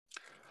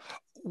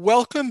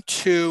Welcome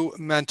to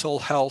Mental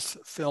Health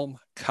Film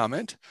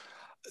Comment.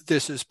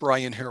 This is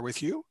Brian here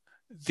with you.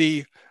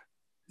 The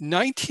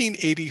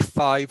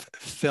 1985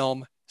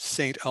 film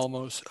St.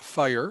 Elmo's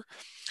Fire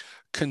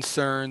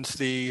concerns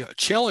the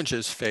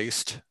challenges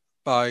faced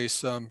by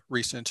some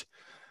recent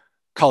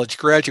college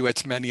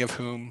graduates, many of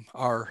whom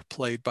are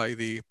played by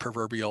the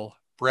proverbial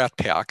Brat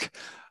Pack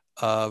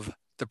of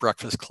The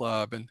Breakfast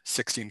Club and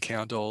 16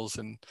 Candles.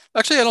 And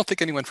actually, I don't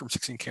think anyone from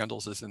 16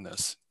 Candles is in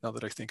this, now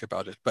that I think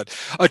about it. But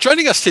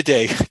joining us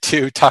today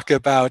to talk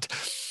about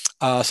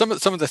some of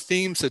the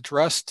themes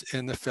addressed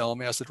in the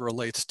film as it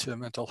relates to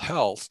mental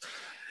health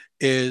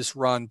is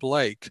Ron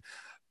Blake,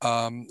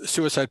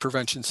 suicide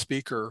prevention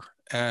speaker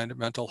and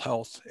mental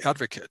health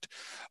advocate.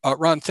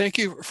 Ron, thank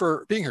you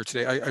for being here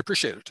today. I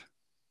appreciate it.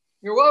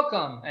 You're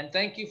welcome, and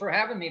thank you for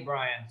having me,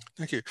 Brian.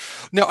 Thank you.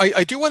 Now,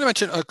 I do want to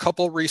mention a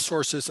couple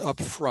resources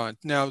up front.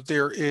 Now,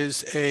 there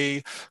is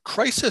a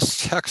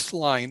crisis text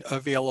line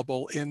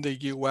available in the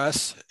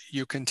US.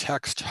 You can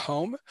text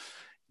HOME,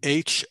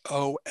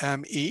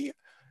 HOME,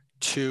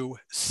 to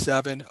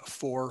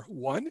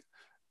 741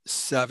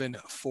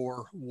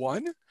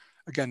 741.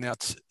 Again,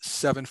 that's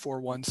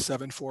 741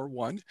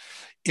 741.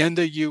 In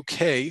the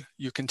UK,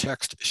 you can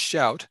text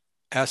SHOUT,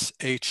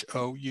 SHOUT,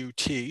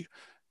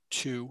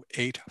 to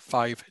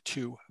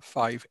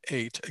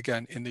 85258.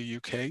 Again, in the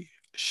UK,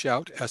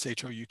 SHOUT,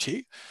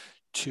 SHOUT,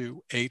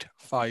 to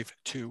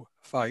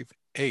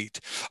 85258.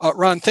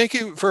 Ron, thank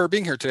you for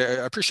being here today.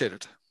 I appreciate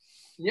it.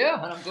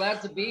 Yeah, and I'm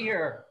glad to be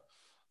here.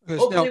 Now,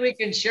 Hopefully, we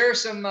can share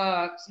some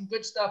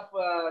good stuff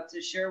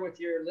to share with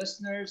your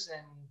listeners,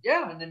 and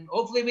yeah, and then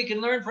hopefully we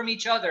can learn from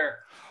each other.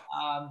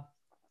 Um,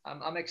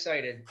 I'm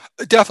excited.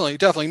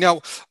 definitely.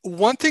 Now,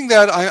 one thing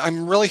that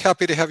I'm really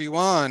happy to have you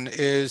on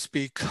is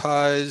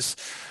because,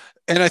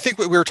 and I think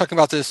we were talking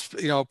about this,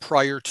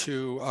 prior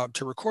to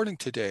recording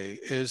today,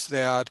 is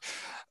that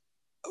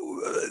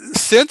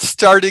since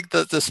starting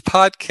this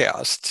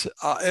podcast,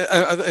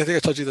 I think I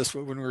told you this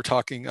when we were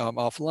talking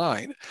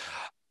offline.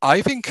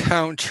 I've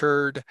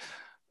encountered,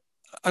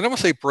 I don't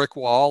want to say brick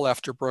wall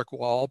after brick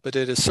wall, but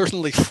it has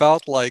certainly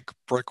felt like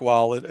brick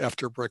wall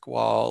after brick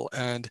wall,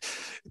 and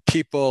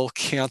people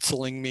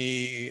canceling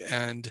me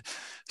and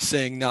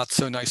saying not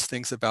so nice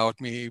things about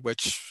me,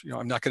 which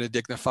I'm not going to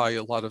dignify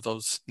a lot of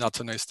those not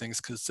so nice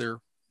things because they're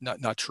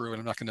not true,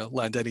 and I'm not going to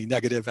lend any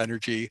negative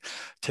energy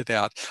to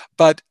that.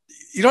 But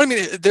you know what I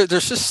mean?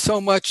 There's just so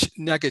much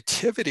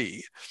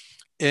negativity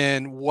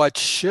in what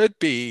should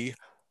be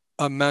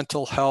a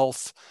mental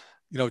health,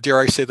 dare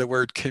I say the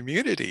word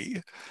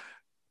community,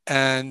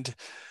 and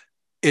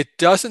it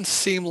doesn't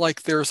seem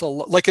like there's a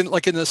like in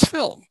this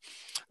film,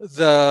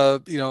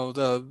 the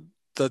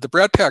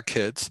Brad Pack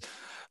kids,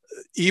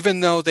 even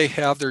though they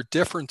have their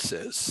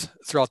differences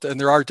and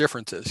there are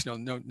differences, no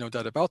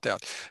doubt about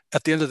that.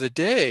 At the end of the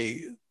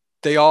day,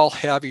 they all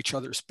have each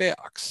other's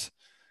backs.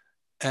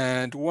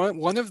 And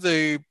one of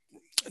the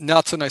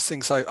not so nice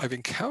things I've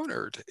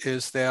encountered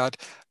is that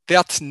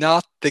that's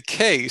not the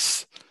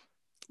case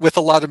with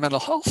a lot of mental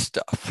health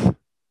stuff,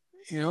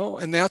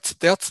 and that's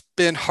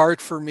been hard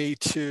for me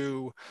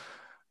to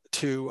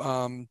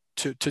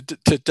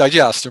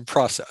digest and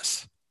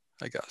process,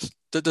 I guess.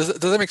 Does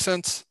that make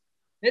sense?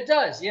 It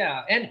does,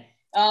 yeah, and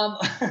um,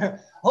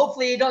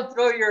 hopefully you don't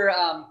throw your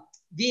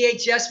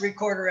VHS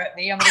recorder at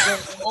me. I'm going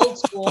to go old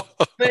school.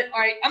 But all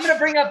right, I'm going to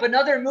bring up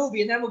another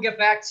movie, and then we'll get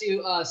back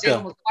to St. Yeah.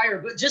 Elmo's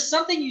Fire. But just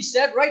something you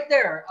said right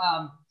there,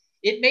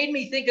 it made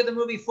me think of the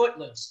movie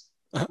Footloose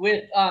Uh-huh.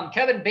 with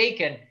Kevin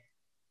Bacon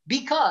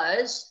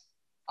because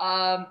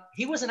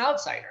he was an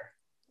outsider.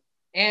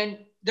 And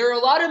there are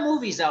a lot of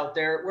movies out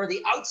there where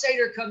the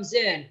outsider comes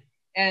in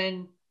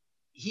and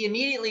he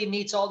immediately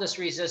meets all this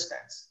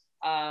resistance.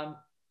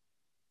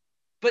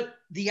 But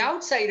the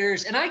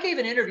outsiders, and I gave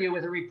an interview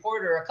with a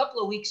reporter a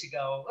couple of weeks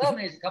ago, well,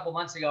 maybe a couple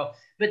months ago,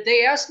 but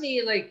they asked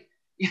me like,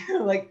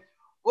 like,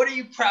 what are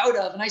you proud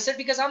of? And I said,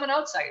 because I'm an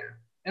outsider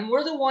and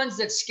we're the ones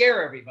that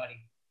scare everybody.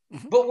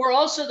 Mhm. But we're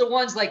also the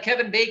ones like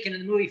Kevin Bacon in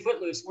the movie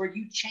Footloose, where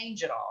you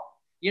change it all.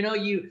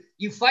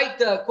 You fight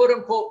the quote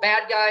unquote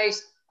bad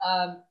guys,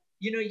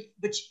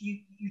 but you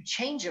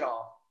change it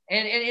all.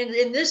 And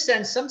in this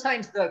sense,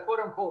 sometimes the quote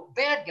unquote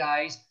bad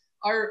guys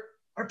are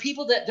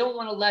people that don't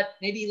want to let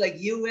maybe like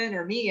you in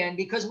or me in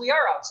because we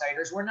are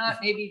outsiders. We're not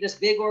maybe this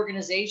big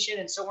organization,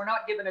 and so we're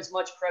not given as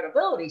much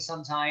credibility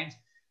sometimes.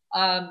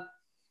 Um,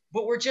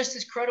 but we're just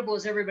as credible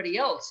as everybody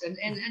else.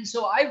 And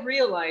so I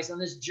realized on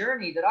this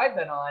journey that I've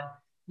been on,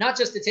 not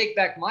just to take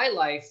back my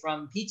life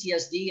from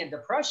PTSD and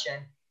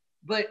depression,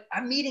 but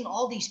I'm meeting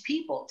all these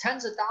people,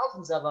 tens of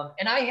thousands of them,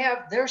 and I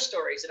have their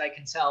stories that I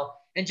can tell.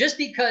 And just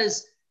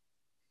because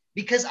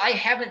I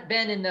haven't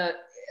been in the,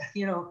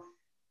 you know,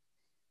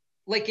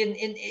 like in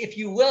if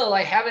you will,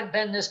 I haven't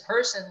been this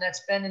person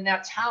that's been in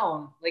that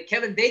town. Like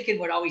Kevin Bacon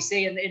would always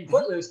say in Mhm.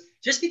 Footloose,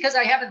 just because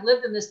I haven't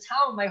lived in this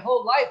town my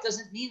whole life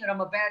doesn't mean that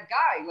I'm a bad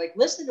guy. Like,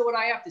 listen to what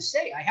I have to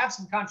say. I have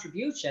some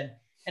contribution.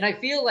 And I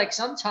feel like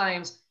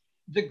sometimes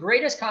the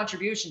greatest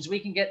contributions we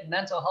can get in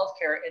mental health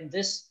care in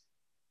this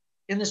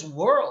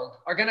world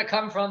are going to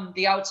come from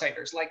the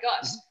outsiders like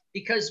us.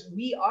 because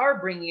we are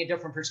bringing a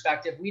different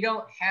perspective. We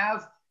don't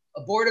have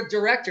a board of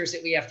directors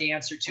that we have to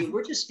answer to.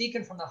 We're just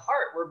speaking from the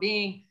heart.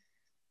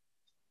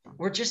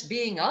 We're just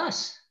being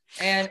us.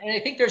 And I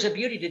think there's a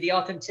beauty to the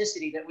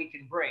authenticity that we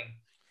can bring.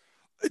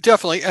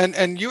 Definitely.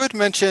 And you had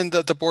mentioned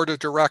the board of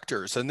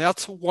directors, and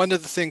that's one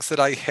of the things that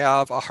I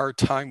have a hard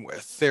time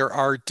with. There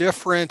are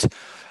different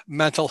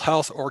mental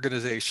health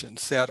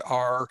organizations that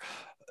are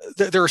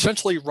they're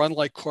essentially run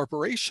like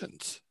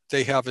corporations.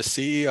 They have a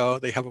CEO,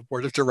 they have a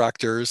board of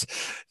directors,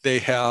 they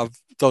have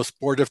those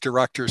board of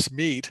directors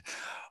meet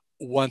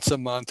once a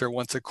month or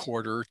once a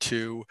quarter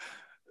to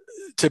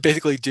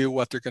basically do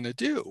what they're going to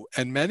do.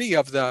 And many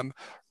of them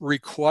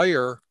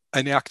require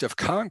an act of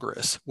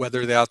Congress,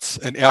 whether that's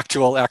an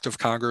actual act of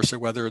Congress or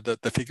whether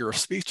the figure of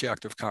speech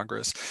act of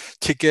Congress,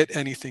 to get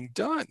anything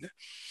done.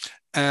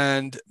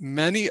 And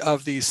many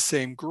of these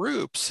same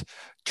groups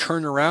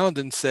turn around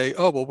and say,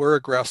 oh, well, we're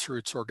a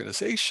grassroots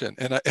organization.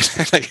 And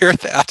and I hear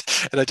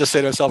that and I just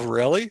say to myself,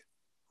 really?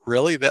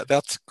 Really?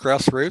 That's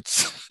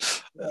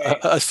grassroots? Right.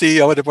 A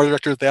CEO and a board of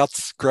directors,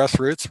 that's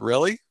grassroots?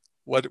 Really?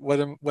 What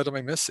am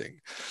I missing?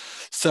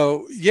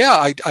 So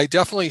yeah, I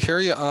definitely hear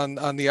you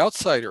on the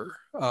outsider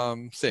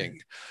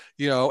thing,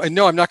 and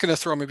no, I'm not going to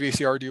throw my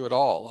VCR to you at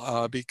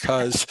all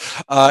because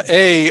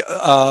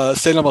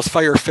St. Elmo's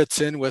Fire fits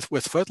in with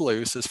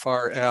Footloose as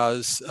far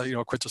as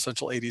a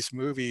quintessential '80s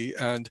movie,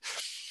 and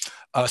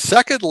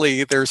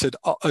secondly, there's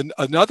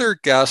another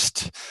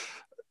guest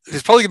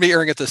who's probably going to be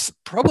airing at this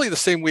probably the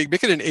same week,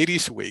 make it an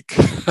 '80s week,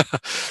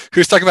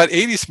 who's talking about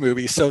 '80s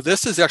movies. So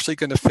this is actually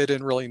going to fit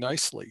in really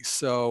nicely.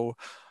 So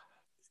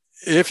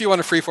if you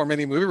want to freeform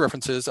any movie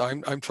references,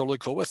 I'm totally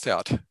cool with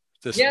that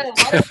this Yeah, a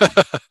week. lot of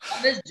times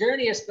on this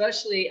journey,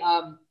 especially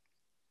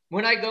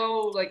when I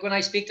go, like when I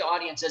speak to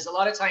audiences, a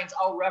lot of times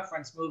I'll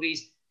reference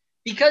movies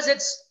because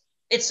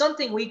it's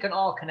something we can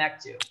all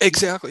connect to.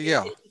 Exactly.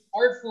 Yeah. It's an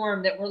art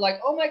form that we're like,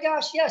 oh my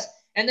gosh, yes.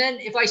 And then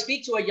if I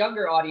speak to a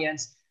younger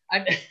audience,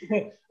 I'm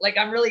like,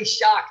 I'm really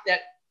shocked that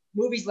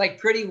movies like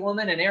Pretty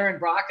Woman and Aaron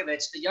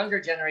Brockovich, the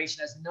younger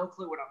generation has no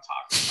clue what I'm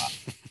talking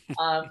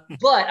about.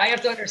 But I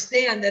have to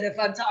understand that if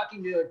I'm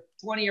talking to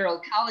a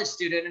 20-year-old college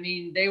student, I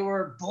mean, they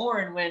were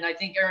born when I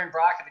think Aaron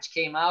Brockovich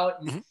came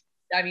out. And Mhm.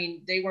 I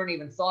mean, they weren't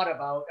even thought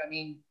about. I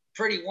mean,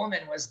 Pretty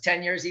Woman was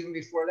 10 years even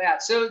before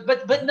that. So,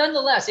 but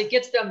nonetheless, it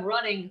gets them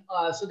running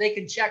so they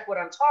can check what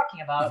I'm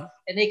talking about Mhm.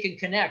 and they can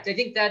connect. I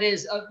think that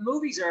is,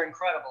 movies are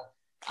incredible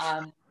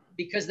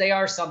because they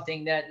are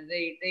something that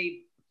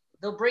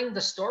they'll bring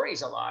the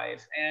stories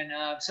alive. And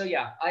so,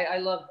 yeah, I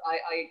love,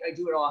 I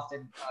do it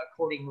often,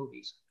 quoting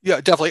movies. Yeah,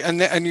 definitely.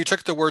 And you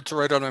took the words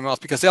right out of my mouth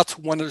because that's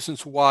one of the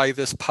reasons why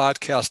this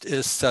podcast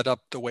is set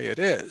up the way it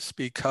is.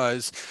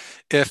 Because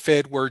if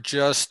it were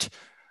just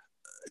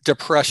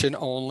depression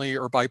only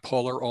or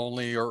bipolar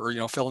only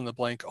or fill in the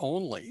blank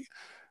only,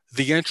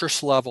 the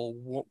interest level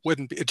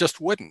wouldn't be, it just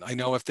wouldn't. I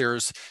know if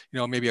there's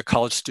maybe a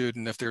college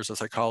student, if there's a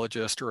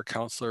psychologist or a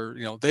counselor,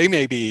 they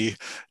may be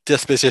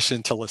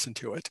dispositioned to listen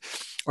to it,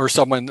 or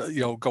someone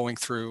going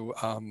through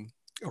a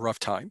rough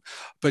time.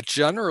 But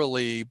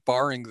generally,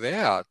 barring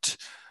that,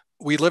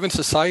 we live in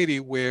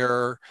society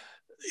where,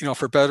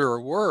 for better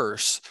or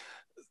worse,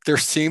 there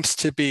seems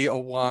to be a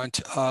want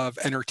of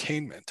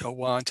entertainment, a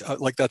want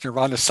like that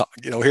Nirvana song,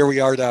 here we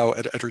are now,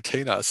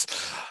 entertain us.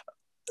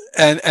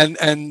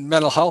 And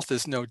mental health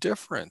is no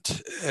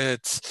different.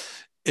 It's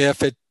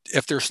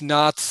if there's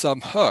not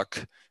some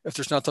hook, if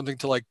there's not something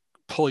to like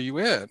pull you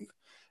in,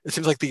 it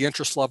seems like the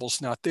interest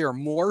level's not there.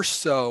 More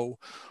so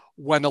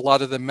when a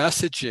lot of the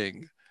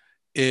messaging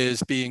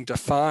is being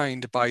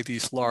defined by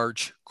these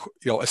large,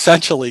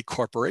 essentially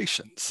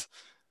corporations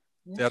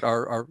Yeah. that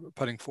are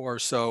putting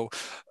forth. So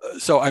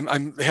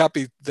I'm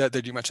happy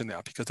that you mentioned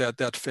that because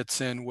that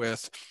fits in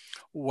with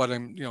what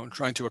I'm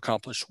trying to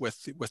accomplish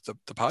with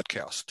the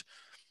podcast.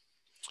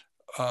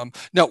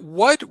 Now,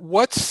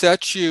 what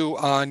set you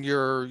on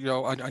your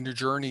on your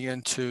journey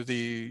into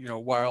the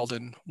wild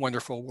and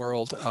wonderful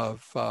world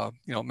of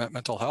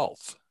mental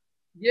health?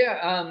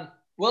 Yeah.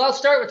 Well, I'll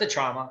start with the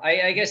trauma.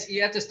 I guess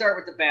you have to start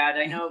with the bad.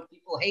 I Mhm. know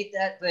people hate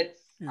that, but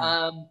Yeah.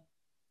 um,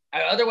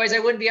 otherwise I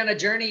wouldn't be on a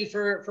journey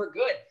for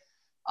good.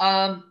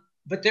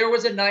 But there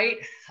was a night,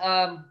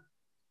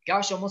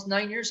 gosh, almost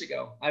 9 years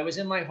ago. I was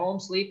in my home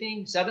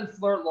sleeping, seventh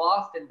floor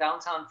loft in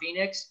downtown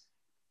Phoenix.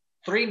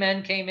 Three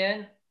men came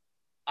in.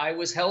 I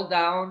was held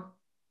down.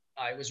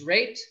 I was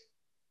raped,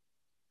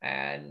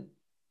 and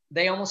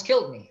they almost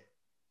killed me.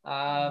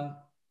 Um,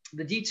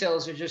 the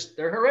details are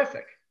they're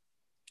horrific.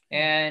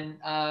 And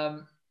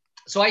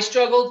so I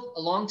struggled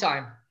a long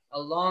time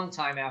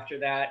after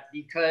that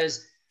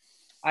because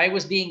I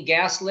was being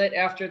gaslit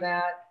after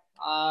that.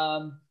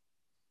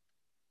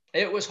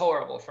 It was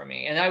horrible for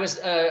me. And I was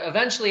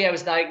eventually I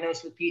was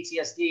diagnosed with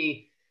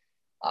PTSD.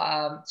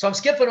 So I'm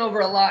skipping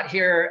over a lot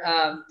here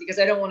because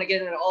I don't want to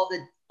get into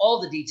all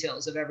the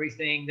details of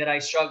everything that I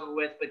struggled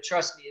with. But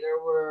trust me,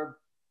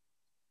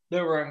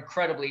 there were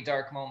incredibly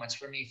dark moments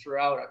for me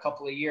throughout a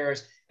couple of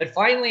years. But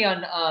finally,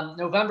 on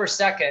November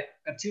 2nd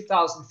of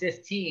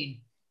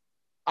 2015,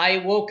 I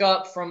woke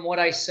up from what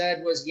I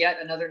said was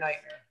yet another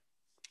nightmare.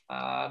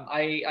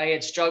 I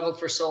had struggled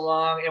for so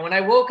long, and when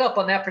I woke up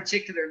on that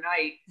particular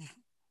night,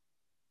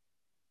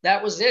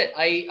 that was it.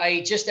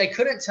 I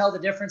couldn't tell the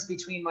difference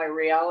between my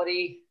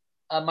reality,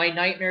 my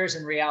nightmares,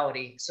 and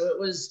reality. So it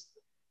was,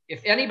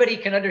 if anybody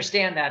can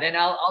understand that, and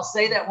I'll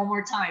say that one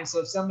more time. So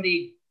if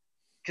somebody,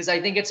 because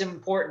I think it's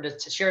important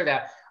to share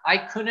that, I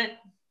couldn't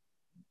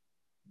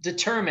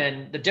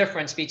determine the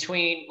difference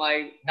between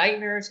my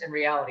nightmares and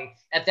reality.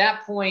 At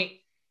that point,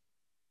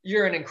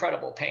 you're in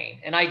incredible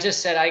pain. And I just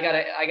said, I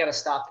gotta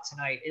stop it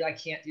tonight. I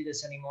can't do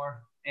this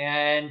anymore.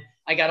 And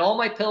I got all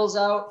my pills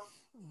out.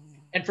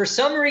 And for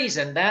some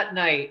reason that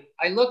night,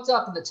 I looked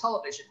up and the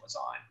television was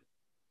on.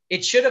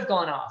 It should have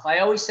gone off. I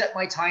always set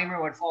my timer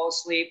and would fall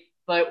asleep.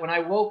 But when I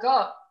woke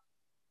up,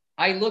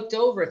 I looked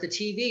over at the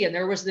TV and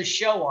there was this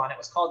show on. It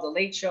was called The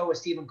Late Show with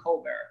Stephen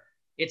Colbert.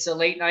 It's a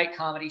late night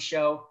comedy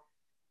show.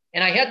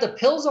 And I had the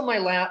pills on my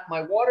lap,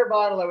 my water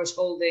bottle I was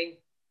holding.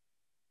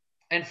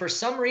 And for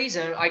some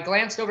reason, I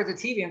glanced over at the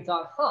TV and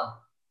thought,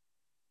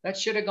 that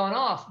should have gone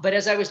off. But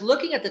as I was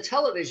looking at the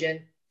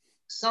television,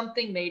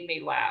 something made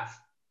me laugh.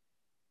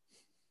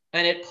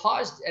 And it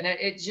paused. And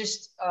it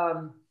just,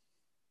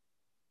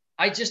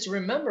 I just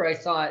remember, I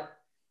thought,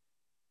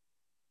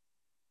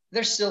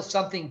 there's still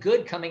something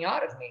good coming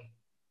out of me.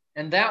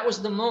 And that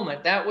was the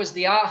moment. That was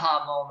the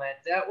aha moment.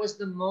 That was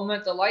the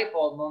moment, the light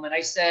bulb moment.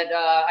 I said,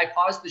 I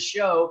paused the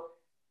show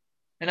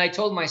and I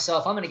told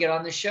myself, I'm going to get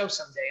on this show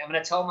someday. I'm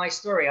going to tell my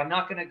story. I'm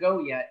not going to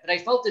go yet. But I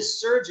felt this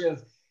surge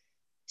of,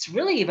 it's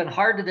really even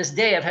hard to this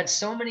day. I've had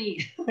so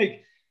many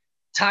like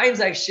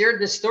times I've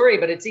shared this story,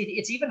 but it's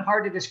even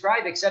hard to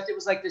describe, except it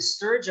was like this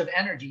surge of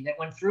energy that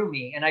went through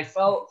me. And I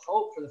felt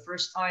hope for the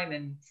first time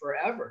in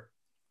forever.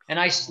 And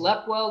I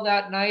slept well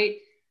that night.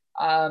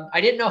 I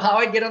didn't know how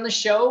I'd get on the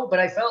show, but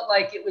I felt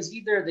like it was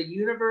either the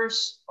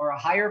universe or a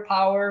higher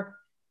power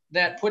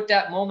that put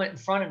that moment in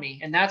front of me.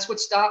 And that's what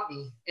stopped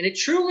me. And it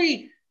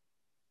truly,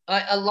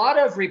 a lot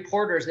of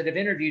reporters that have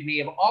interviewed me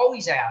have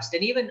always asked,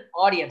 and even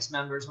audience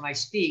members when I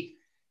speak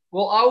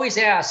will always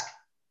ask,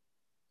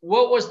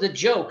 what was the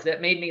joke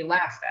that made me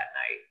laugh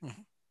that night?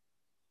 Mm-hmm.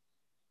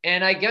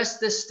 And I guess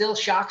this still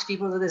shocks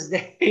people to this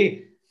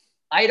day.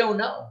 I don't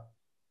know.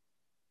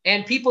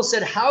 And people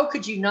said, how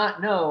could you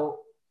not know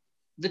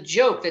the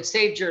joke that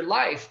saved your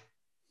life?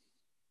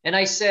 And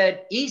I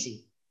said,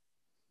 easy,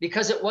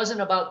 because it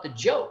wasn't about the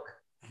joke.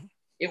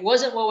 It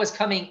wasn't what was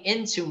coming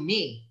into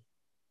me.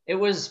 It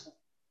was,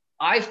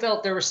 I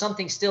felt there was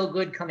something still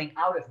good coming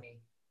out of me.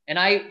 And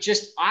I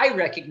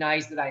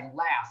recognized that I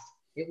laughed.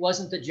 It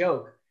wasn't the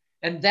joke.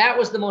 And that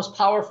was the most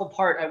powerful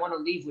part I want to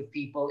leave with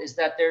people, is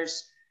that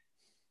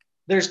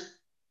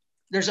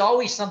there's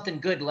always something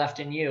good left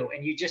in you,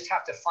 and you just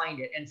have to find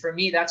it. And for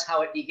me, that's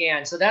how it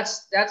began. So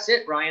that's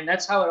it, Brian.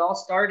 That's how it all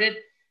started.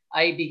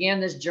 I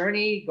began this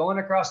journey going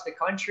across the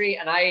country,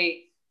 and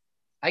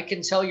I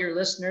can tell your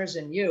listeners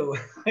and you,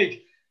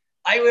 like,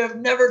 I would have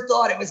never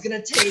thought it was going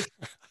to take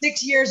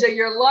 6 years of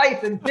your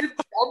life and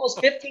almost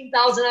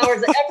 15,000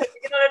 hours of effort to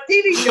get on a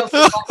TV show.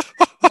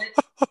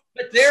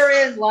 But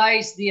therein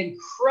lies the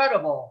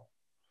incredible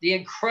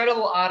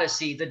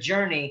odyssey, the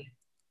journey.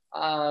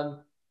 And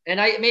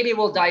maybe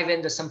we'll dive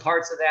into some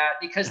parts of that,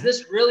 because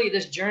this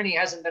journey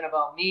hasn't been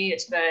about me.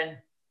 It's been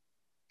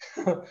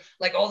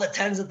like all the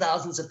tens of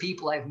thousands of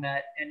people I've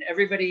met, and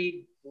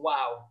everybody.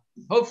 Wow.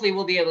 Hopefully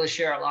we'll be able to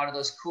share a lot of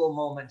those cool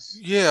moments.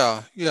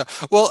 Yeah, yeah.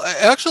 Well,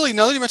 actually,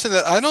 now that you mentioned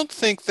that, I don't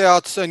think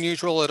that's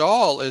unusual at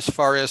all as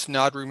far as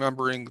not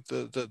remembering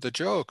the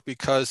joke,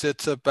 because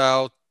it's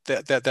about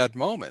that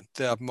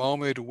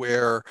moment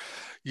where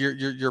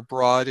you're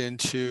brought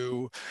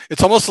into.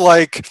 It's almost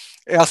like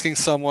asking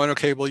someone,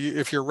 okay, well,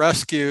 if you're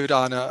rescued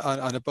on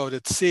a boat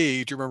at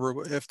sea, do you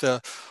remember if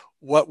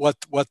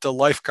what the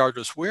lifeguard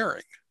was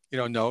wearing?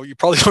 No, you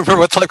probably don't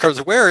remember what the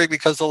lifeguard's wearing,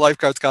 because the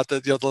lifeguard's got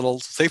the little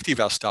safety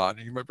vest on.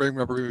 And you might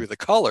remember maybe the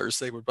colors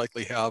they would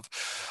likely have.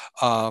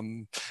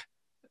 Um,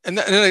 and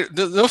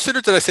no sooner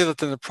did I say that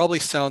than it probably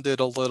sounded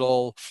a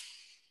little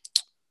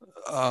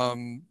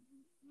um,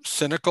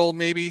 cynical,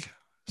 maybe.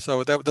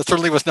 So that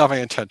certainly was not my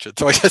intention.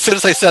 So as soon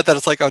as I said that,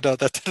 it's like, oh no,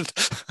 that didn't.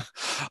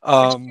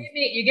 But um,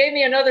 you gave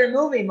me another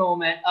movie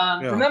moment.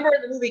 yeah. Remember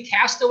the movie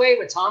Castaway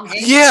with Tom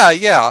Hanks? Yeah.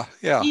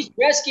 He's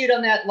rescued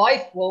on that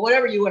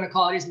whatever you want to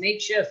call it, his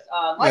makeshift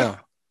life. Yeah.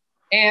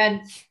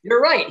 And you're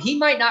right. He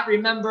might not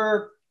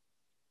remember.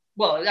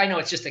 Well, I know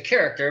it's just a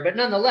character, but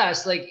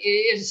nonetheless, like,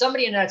 if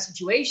somebody in that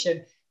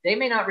situation, they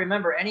may not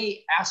remember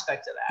any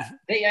aspect of that.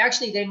 They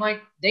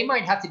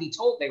might have to be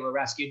told they were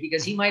rescued,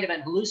 because he might have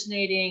been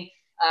hallucinating.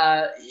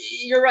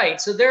 You're right.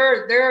 So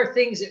there are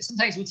things that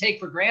sometimes we take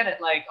for granted,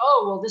 like,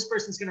 oh, well, this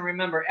person's going to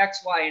remember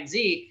X, Y, and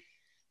Z.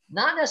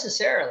 Not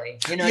necessarily.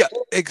 Yeah,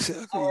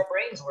 exactly. How our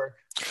brains work.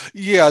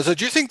 Yeah. So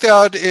do you think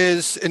that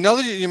is, and now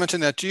that you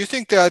mentioned that, do you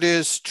think that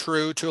is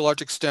true to a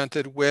large extent,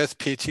 that with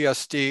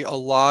PTSD, a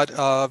lot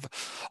of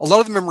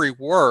the memory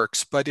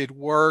works, but it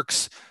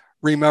works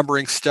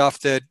remembering stuff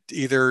that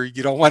either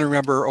you don't want to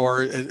remember,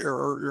 or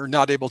you're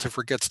not able to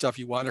forget stuff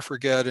you want to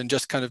forget, and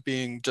just kind of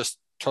being just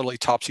totally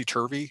topsy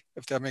turvy,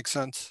 if that makes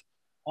sense?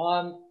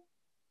 Um,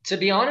 To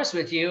be honest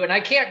with you, and I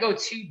can't go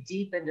too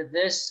deep into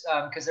this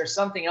because there's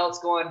something else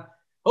going.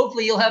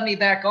 Hopefully, you'll have me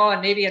back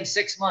on maybe in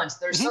 6 months.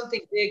 There's Hmm.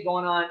 something big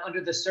going on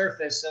under the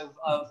surface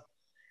of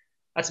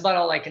that's about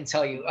all I can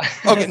tell you.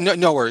 Okay, no,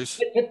 no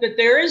worries. But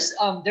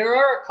there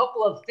are a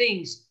couple of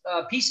things,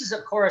 pieces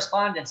of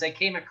correspondence I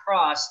came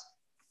across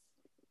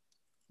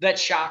that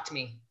shocked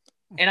me.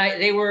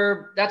 And they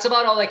were, that's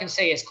about all I can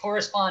say is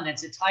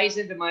correspondence. It ties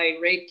into my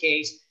rape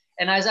case.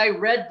 And as I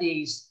read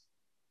these,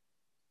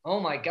 oh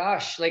my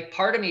gosh, like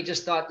part of me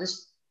just thought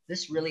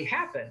this really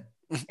happened.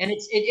 And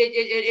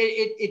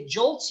it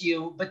jolts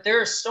you, but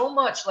there's so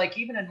much, like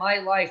even in my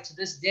life to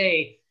this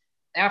day,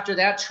 after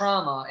that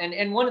trauma,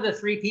 and one of the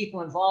three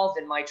people involved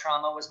in my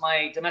trauma was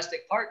my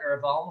domestic partner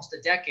of almost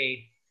a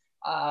decade.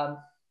 Um,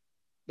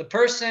 the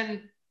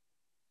person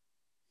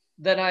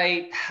that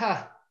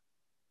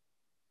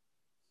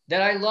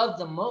that I love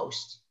the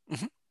most,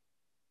 Hmm.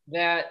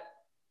 that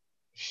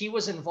he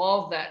was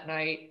involved that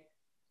night.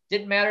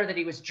 Didn't matter that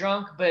he was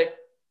drunk, but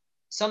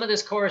some of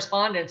this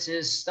correspondence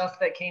is stuff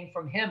that came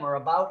from him or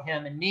about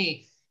him and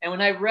me. And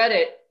when I read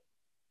it,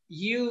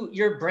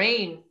 your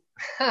brain,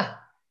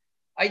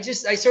 I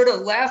sort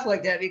of laugh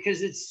like that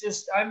because it's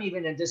just, I'm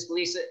even in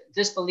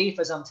disbelief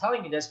as I'm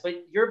telling you this,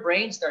 but your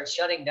brain starts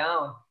shutting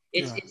down.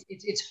 Yeah.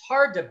 It's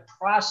hard to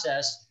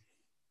process.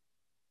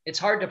 It's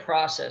hard to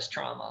process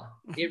trauma.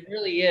 Hmm. It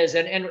really is.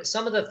 And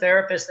some of the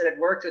therapists that had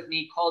worked with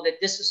me called it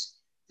this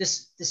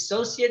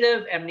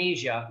dissociative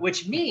amnesia,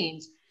 which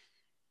means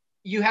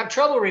you have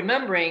trouble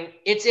remembering.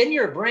 It's in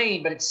your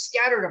brain, but it's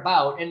scattered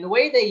about. And the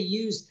way they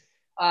use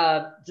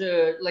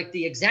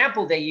the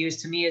example they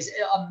use to me is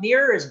a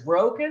mirror is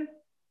broken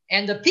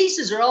and the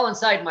pieces are all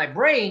inside my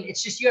brain.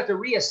 It's just you have to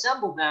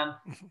reassemble them.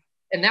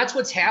 And that's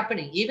what's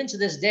happening. Even to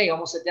this day,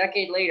 almost a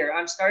decade later,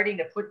 I'm starting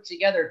to put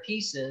together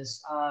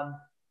pieces.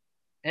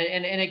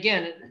 And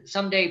again,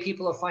 someday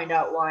people will find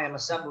out why I'm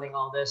assembling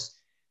all this.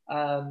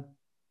 Um,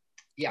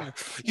 yeah.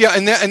 Yeah,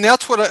 yeah, and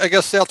that's what I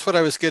guess that's what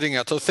I was getting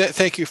at. So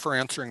thank you for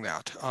answering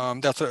that.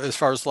 That's as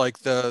far as like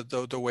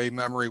the way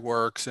memory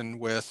works and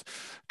with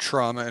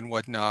trauma and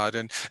whatnot.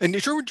 And do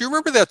you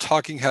remember that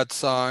Talking Head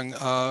song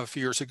a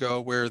few years ago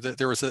where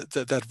there was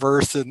that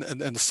verse in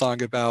the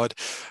song about,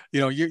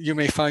 you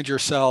may find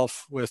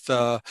yourself with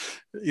Oh,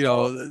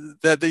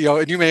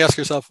 and you may ask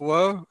yourself,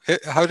 whoa,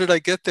 how did I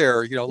get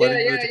there? yeah,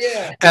 Letting yeah, the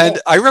yeah.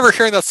 and I remember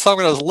hearing that song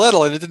when I was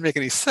little, and it didn't make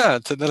any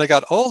sense. And then I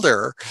got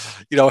older,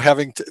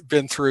 having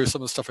been through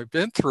some of the stuff I've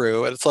been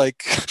through. And it's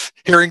like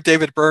hearing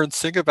David Byrne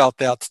sing about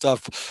that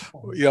stuff,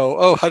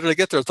 oh, how did I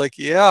get there? It's like,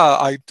 yeah,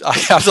 I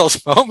have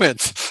those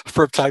moments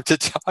from time to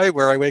time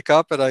where I wake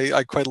up and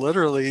I quite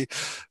literally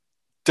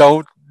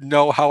don't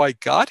know how I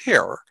got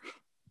here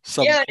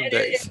Yeah, some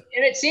days.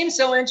 and it seems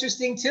so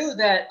interesting too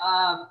that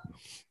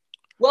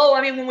well,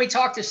 I mean, when we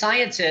talk to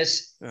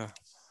scientists, Yeah.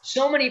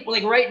 so many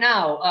like right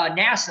now,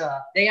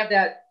 NASA they have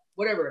that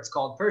whatever it's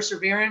called,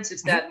 Perseverance.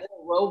 It's Mhm. that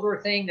little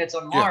rover thing that's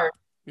on Yeah. Mars,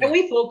 and Yeah.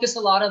 we focus a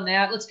lot on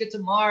that. Let's get to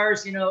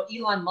Mars. You know,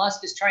 Elon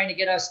Musk is trying to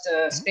get us to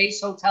Mhm.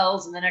 space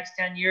hotels in the next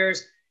 10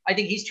 years. I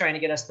think he's trying to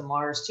get us to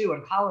Mars too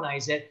and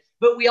colonize it.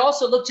 But we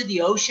also look to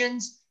the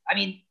oceans. I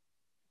mean,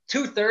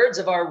 2/3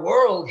 of our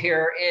world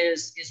here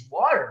is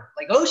water,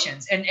 like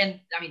oceans, and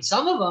I mean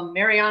some of them,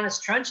 Marianas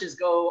Trenches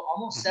go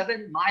almost Mhm.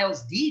 7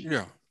 miles deep.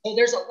 Yeah. So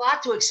there's a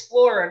lot to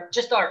explore,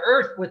 just our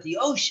Earth with the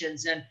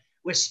oceans and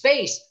with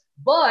space.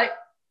 But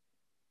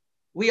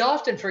we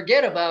often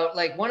forget about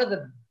like one of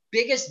the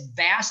biggest,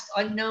 vast,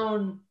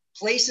 unknown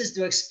places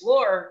to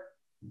explore.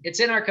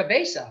 It's in our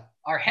cabeza,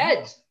 our Mhm.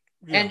 heads,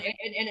 Yeah. and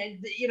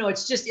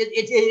it's just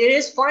it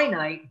is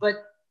finite, but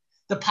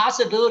the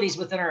possibilities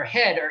within our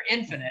head are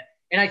infinite.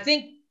 And I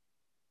think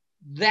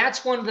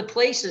that's one of the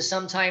places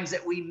sometimes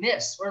that we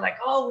miss. We're like,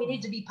 oh, we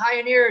need to be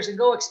pioneers and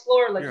go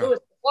explore like Yeah. Lewis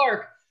and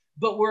Clark,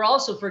 but we're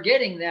also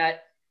forgetting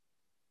that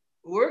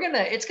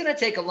it's gonna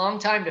take a long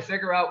time to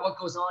figure out what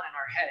goes on in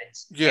our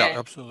heads. Yeah. And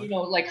Absolutely.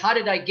 like how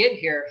did I get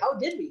here? How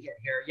did we get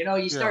here?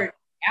 You Yeah. start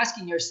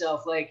asking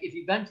yourself, like, if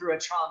you've been through a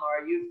trauma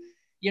or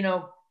you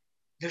know,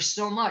 there's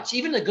so much,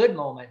 even the good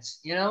moments,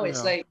 it's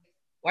Yeah. like,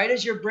 why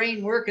does your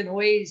brain work in the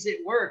ways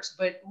it works?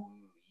 But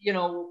you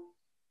know,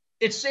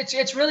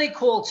 it's really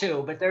cool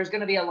too. But there's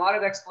going to be a lot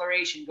of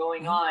exploration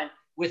going Mhm. on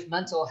with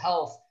mental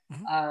health,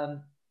 Mhm.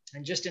 um,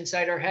 and just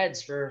inside our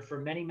heads for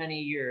many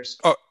years.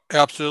 Oh,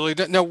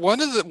 absolutely. Now, one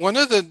of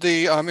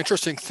the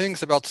interesting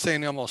things about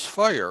St. Elmo's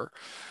Fire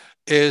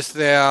is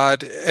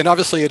that, and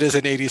obviously it is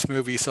an '80s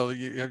movie, so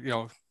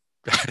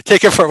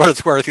take it for what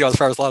it's worth. As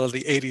far as a lot of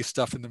the '80s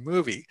stuff in the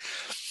movie,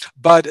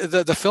 but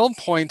the film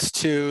points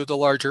to the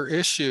larger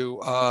issue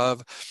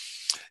of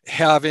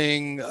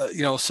having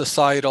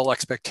societal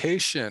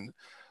expectation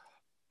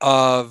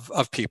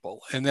of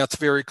people, and that's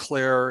very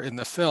clear in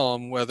the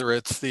film. Whether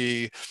it's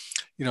the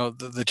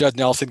Judd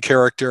Nelson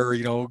character,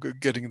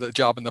 getting the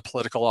job in the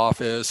political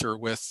office, or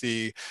with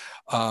the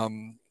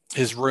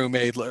his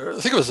roommate, I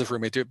think it was his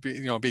roommate,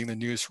 being the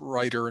news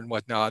writer and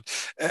whatnot,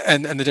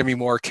 and the Demi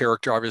Moore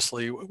character,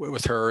 obviously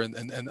with her and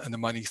the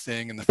money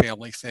thing and the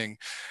family thing,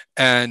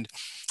 and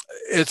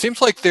it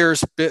seems like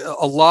there's been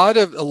a lot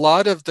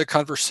of the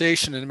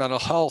conversation in mental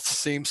health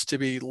seems to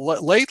be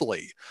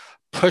lately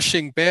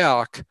pushing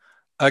back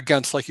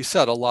against, like you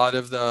said, a lot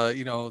of the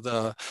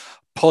the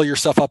pull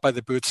yourself up by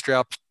the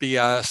bootstraps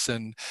BS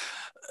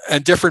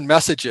and different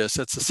messages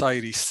that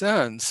society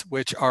sends,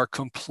 which are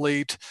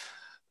complete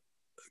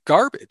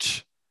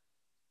garbage.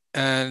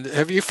 And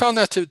have you found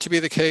that to be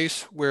the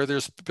case where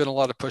there's been a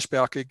lot of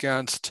pushback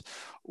against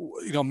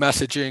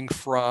messaging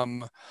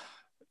from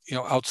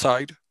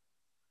outside?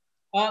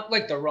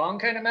 Like the wrong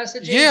kind of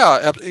messaging.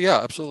 Yeah, yeah,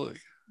 absolutely.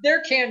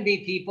 There can be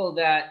people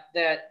that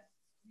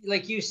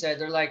like you said,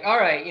 they're like, all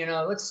right,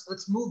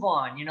 let's move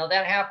on.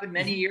 That happened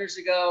many Hmm. years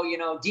ago.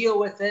 Deal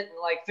with it and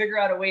like figure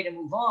out a way to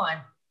move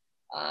on.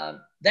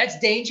 That's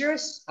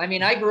dangerous. I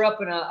mean, I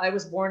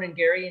was born in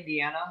Gary,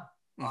 Indiana,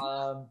 Hmm.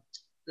 um,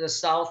 the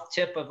south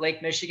tip of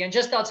Lake Michigan,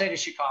 just outside of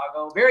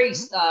Chicago. Very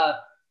Hmm.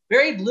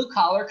 very blue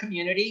collar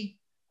community.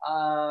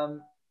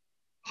 Um,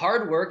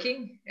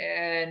 Hardworking,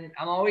 and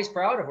I'm always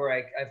proud of where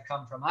I've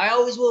come from. I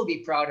always will be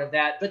proud of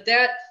that. But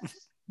that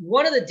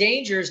one of the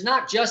dangers,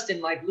 not just in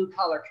my blue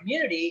collar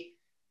community,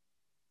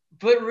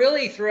 but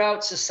really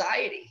throughout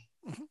society,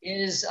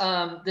 is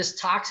this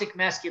toxic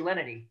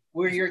masculinity,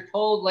 where you're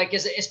told, like,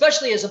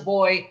 especially as a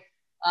boy,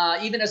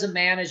 even as a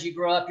man, as you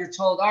grow up, you're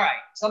told, all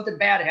right, something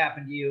bad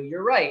happened to you.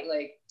 You're right.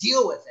 Like,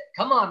 deal with it.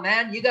 Come on,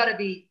 man. You got to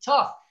be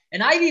tough.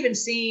 And I've even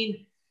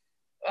seen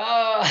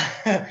uh,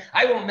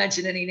 I won't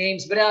mention any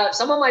names, but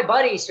some of my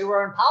buddies who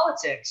were in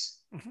politics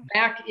Hmm.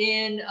 back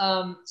in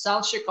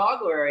South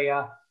Chicago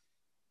area,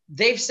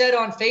 they've said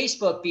on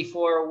Facebook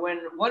before, when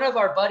one of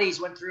our buddies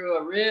went through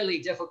a really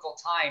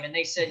difficult time, and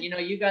they said,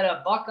 you got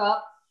to buck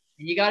up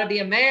and you got to be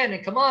a man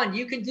and come on,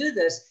 you can do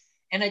this.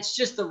 And it's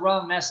just the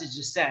wrong message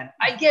to send.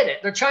 I get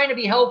it. They're trying to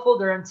be helpful.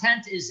 Their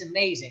intent is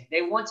amazing.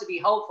 They want to be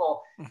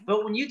helpful. Hmm.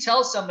 But when you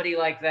tell somebody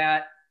like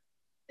that,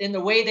 in the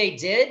way they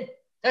did,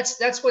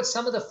 that's what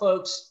some of the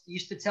folks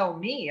used to tell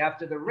me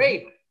after the Hmm.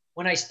 rape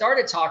when I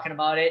started talking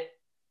about it.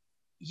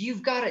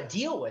 You've got to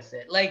deal with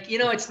it. Like,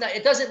 it's not.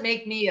 It doesn't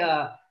make me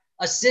a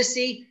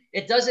sissy.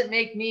 It doesn't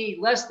make me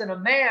less than a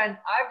man.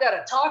 I've got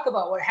to talk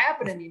about what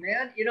happened to me,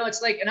 man.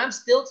 It's like, and I'm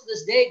still to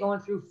this day going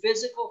through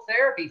physical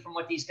therapy from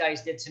what these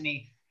guys did to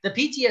me. The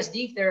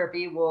PTSD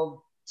therapy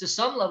will, to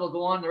some level,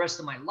 go on the rest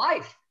of my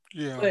life.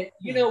 Yeah, But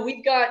yeah,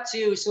 we've got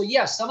to. So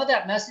yes, some of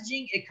that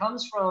messaging, it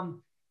comes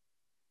from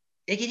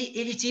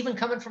it's even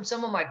coming from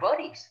some of my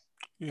buddies,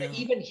 yeah,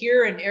 even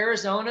here in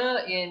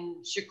Arizona,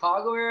 in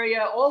Chicago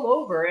area, all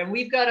over. And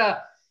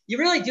you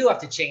really do have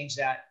to change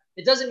that.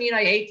 It doesn't mean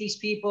I hate these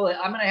people.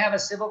 I'm going to have a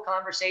civil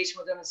conversation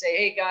with them and say,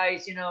 hey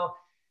guys,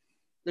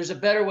 there's a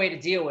better way to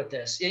deal with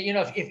this.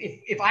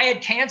 If I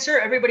had cancer,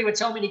 everybody would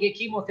tell me to get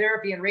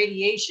chemotherapy and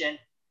radiation,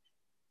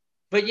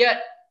 but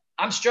yet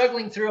I'm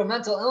struggling through a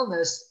mental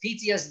illness,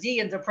 PTSD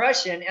and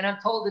depression, and I'm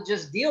told to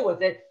just deal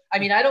with it. I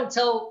mean, I don't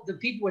tell the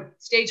people with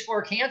stage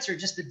 4 cancer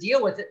just to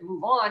deal with it and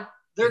move on.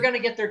 They're mhm, going to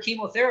get their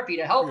chemotherapy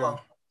to help yeah, them.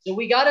 So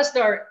we got to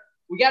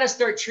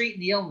start treating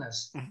the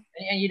illness. mhm,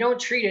 And you don't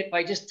treat it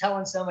by just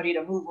telling somebody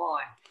to move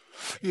on.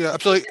 yeah,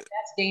 absolutely.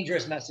 That's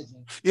dangerous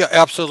messaging. Yeah,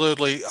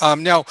 absolutely.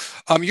 Now,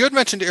 you had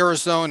mentioned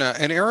Arizona,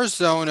 and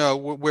Arizona,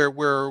 where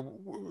we're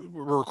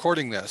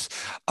recording this.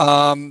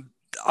 Um,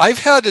 I've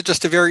had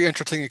just a very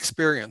interesting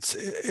experience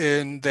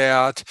in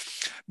that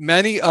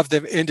many of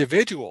the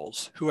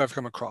individuals who I've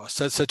come across,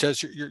 such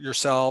as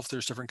yourself,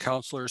 there's different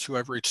counselors who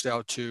I've reached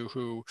out to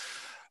who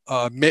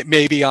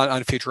maybe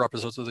on future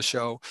episodes of the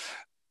show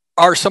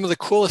are some of the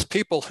coolest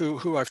people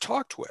who I've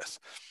talked with.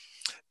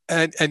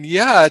 And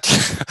yet,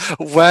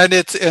 when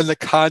it's in the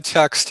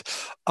context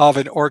of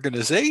an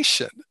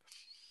organization,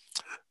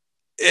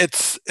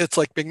 it's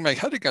like banging my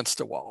head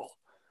against a wall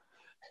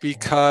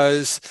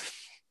because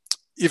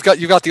you've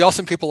got the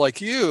awesome people like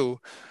you,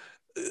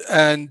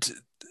 and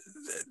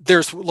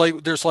there's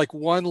like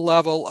one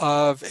level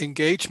of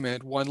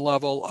engagement, one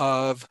level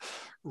of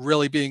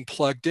really being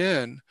plugged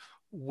in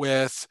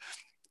with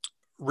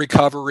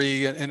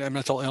recovery and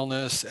mental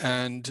illness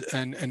and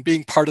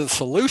being part of the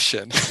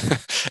solution.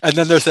 And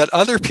then there's that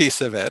other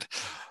piece of it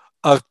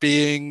of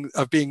being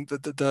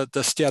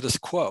the status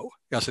quo,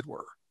 as it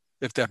were,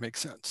 if that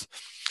makes sense.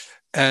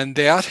 And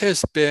that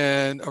has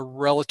been a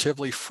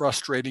relatively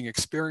frustrating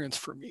experience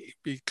for me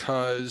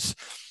because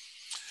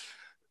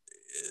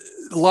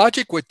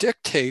logic would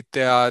dictate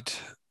that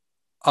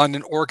on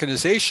an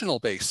organizational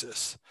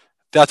basis,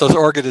 that those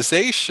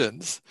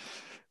organizations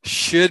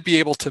should be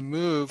able to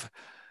move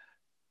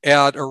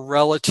at a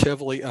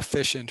relatively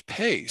efficient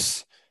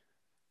pace.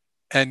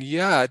 And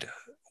yet,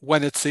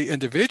 when it's the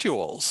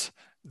individuals,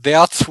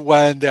 that's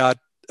when that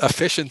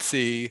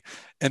efficiency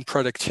and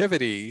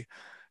productivity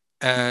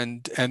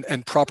and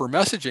proper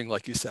messaging,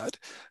 like you said,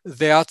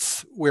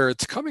 that's where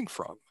it's coming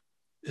from.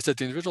 It's at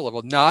the individual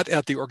level, not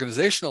at the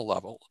organizational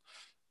level.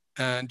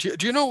 And do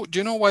you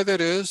know why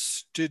that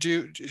is? Did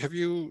you have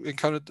you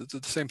encountered the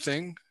same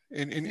thing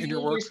in your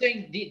You're work?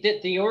 saying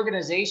that the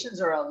organizations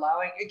are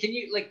allowing. Can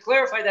you like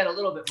clarify that a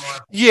little bit more?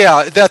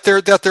 Yeah, that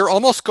they're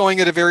almost going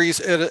at a very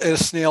at a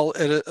snail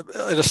at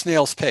a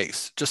snail's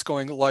pace, just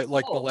going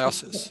like Oh,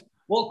 molasses.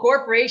 well,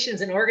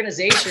 corporations and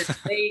organizations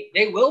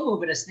they will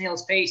move at a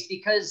snail's pace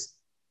because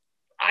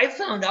I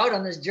found out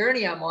on this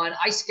journey I'm on,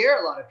 I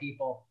scare a lot of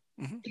people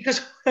Hmm.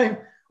 because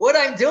what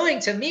I'm doing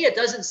to me, it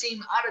doesn't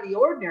seem out of the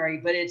ordinary,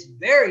 but it's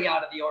very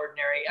out of the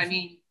ordinary. I Hmm.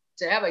 mean,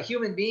 to have a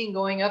human being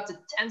going up to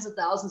tens of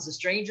thousands of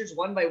strangers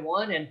one by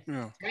one and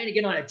Yeah, trying to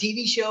get on a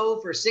TV show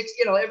for six,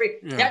 every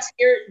yeah. that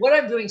scares what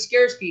I'm doing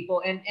scares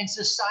people and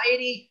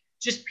society,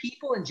 just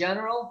people in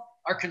general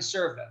are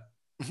conservative.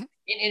 Hmm.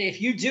 And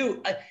if you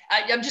do,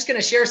 I'm just going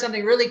to share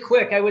something really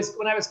quick.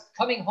 When I was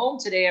coming home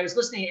today, I was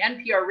listening to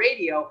NPR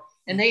radio,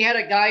 and they had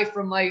a guy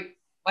from my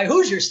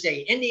Hoosier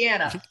state,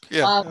 Indiana.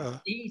 Yeah,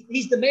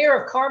 He's the mayor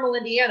of Carmel,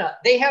 Indiana.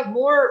 They have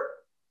more.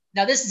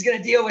 Now this is going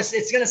to deal with.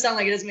 It's going to sound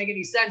like it doesn't make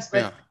any sense,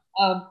 yeah. but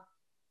um,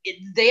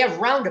 they have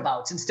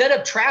roundabouts instead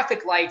of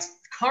traffic lights.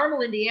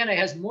 Carmel, Indiana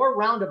has more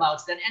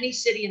roundabouts than any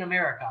city in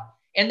America,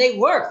 and they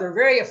work. They're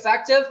very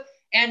effective.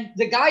 And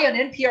the guy on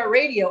NPR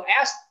radio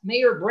asked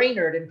Mayor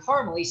Brainerd in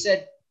Carmel, he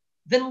said,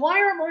 then why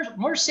are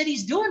more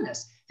cities doing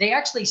this? They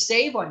actually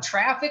save on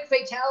traffic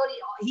fatality.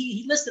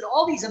 He listed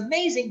all these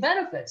amazing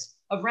benefits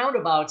of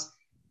roundabouts.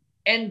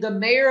 And the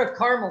mayor of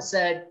Carmel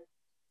said,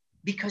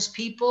 because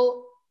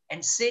people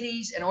and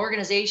cities and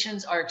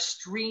organizations are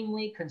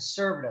extremely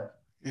conservative.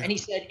 Yeah, And he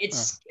said it's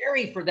yeah,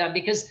 scary for them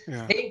because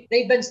yeah.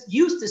 they've been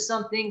used to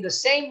something the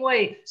same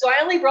way. So I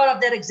only brought up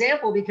that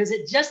example because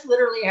it just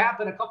literally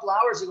happened a couple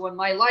hours ago in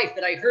my life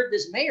that I heard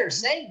this mayor Mhm.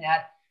 saying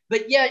that.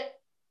 But yet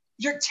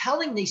you're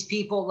telling these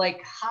people like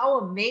how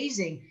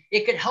amazing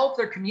it could help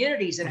their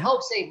communities and Mhm.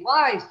 help save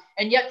lives.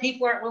 And yet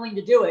people aren't willing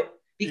to do it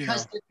You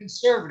because know, they're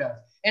conservative.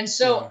 And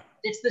so yeah.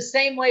 it's the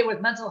same way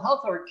with mental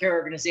health care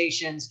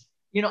organizations.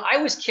 I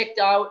was kicked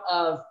out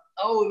of,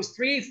 it was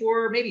 3,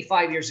 4, maybe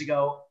 5 years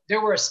ago. There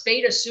were a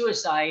spate of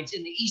suicides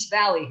in the East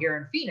Valley here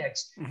in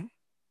Phoenix. Mhm.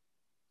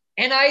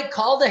 And I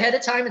called ahead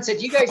of time and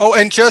said, you guys, Oh,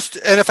 and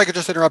if I could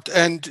just interrupt,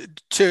 and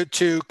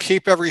to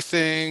keep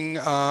everything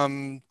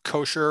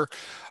kosher,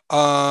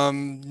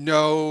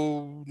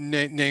 no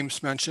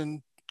names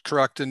mentioned,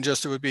 correct? And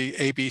just it would be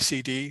A, B,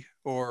 C, D,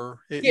 or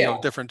yeah,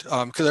 different.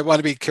 Because I want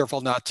to be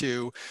careful not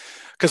to,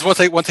 because once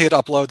they hit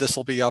upload, this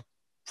will be up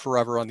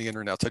forever on the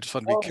internet. So I just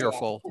want to be oh,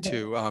 careful yeah.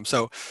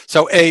 to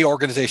so A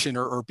organization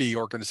or B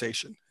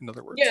organization, in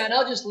other Yeah, words. and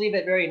I'll just leave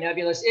it very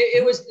nebulous.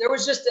 It Mhm. was there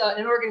was just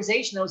an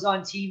organization that was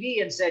on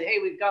TV and said, "Hey,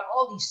 we've got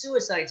all these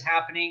suicides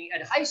happening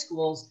at high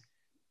schools.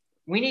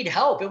 We need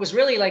help." It was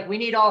really like we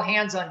need all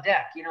hands on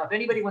deck. If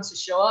anybody wants to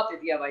show up,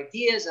 if you have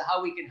ideas of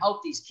how we can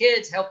help these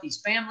kids, help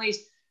these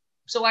families.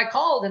 So I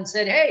called and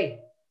said, "Hey,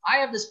 I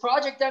have this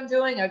project I'm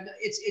doing.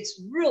 It's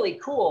really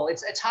cool.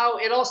 It's how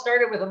it all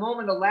started with a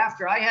moment of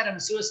laughter I had on a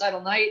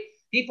suicidal night.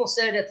 People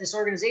said at this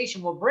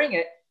organization will bring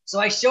it. So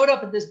I showed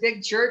up at this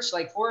big church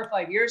like 4 or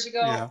 5 years ago,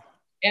 Yeah.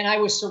 and I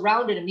was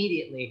surrounded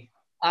immediately.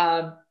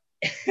 Um,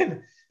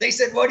 they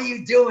said, "What are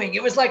you doing?"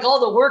 It was like all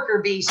the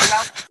worker bees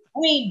surrounding the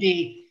queen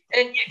bee,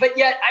 and but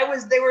yet I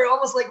was. They were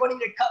almost like wanting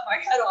to cut my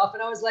head off,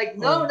 and I was like,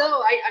 "No, Oh,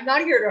 no, I'm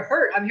not here to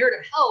hurt. I'm here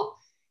to help."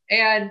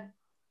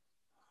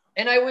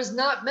 And I was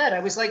not met. I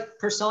was like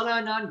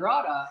persona non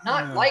grata,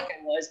 not yeah. like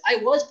I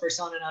was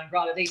persona non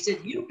grata. They said,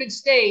 you can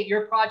stay,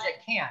 your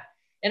project can't.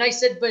 And I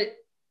said, but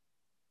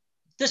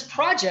this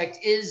project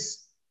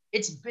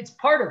it's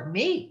part of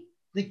me.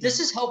 Like Yeah. this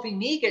is helping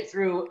me get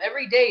through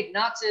every day,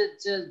 not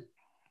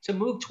to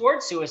move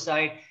towards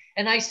suicide.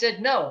 And I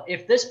said, no,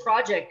 if this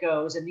project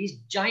goes and these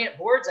giant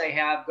boards I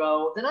have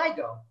go, then I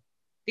go.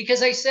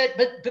 Because I said,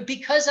 but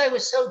because I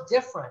was so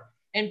different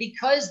and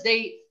because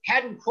they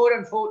hadn't quote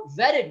unquote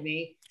vetted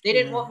me, they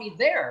didn't Yeah. want me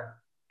there.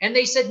 And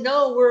they said,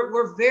 no,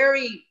 we're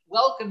very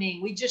welcoming.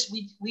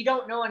 We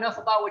don't know enough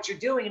about what you're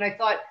doing. And I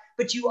thought,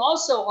 but you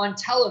also on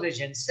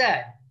television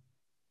said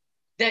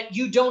that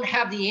you don't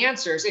have the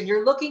answers and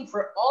you're looking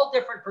for all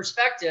different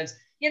perspectives.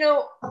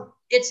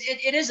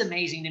 It is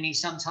amazing to me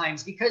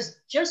sometimes because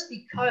just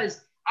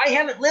because I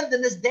haven't lived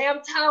in this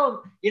damn town,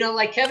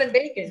 like Kevin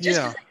Bacon, just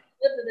because Yeah. I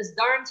haven't lived in this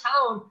darn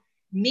town,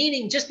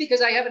 meaning just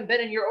because I haven't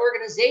been in your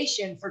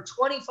organization for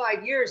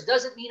 25 years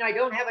doesn't mean I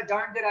don't have a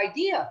darn good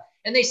idea.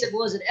 And they said,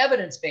 well, is it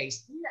evidence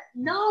based?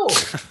 No.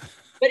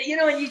 But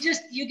and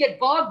you get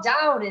bogged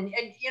down and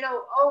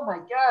oh my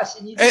gosh,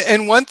 and you just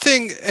And one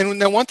thing,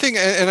 and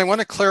I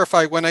want to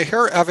clarify, when I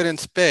hear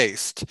evidence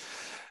based,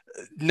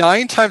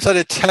 9 times out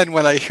of 10,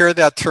 when I hear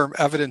that term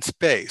evidence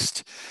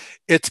based,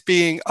 it's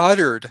being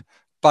uttered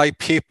by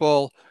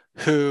people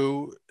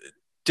who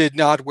did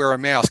not wear a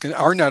mask and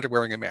are not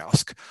wearing a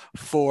mask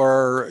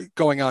for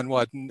going on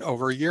what,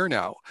 over a year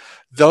now.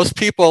 Those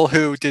people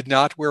who did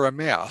not wear a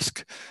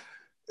mask,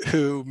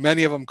 who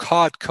many of them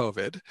caught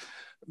COVID,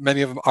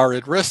 many of them are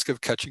at risk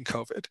of catching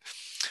COVID.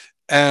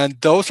 And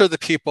those are the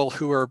people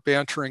who are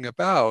bantering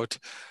about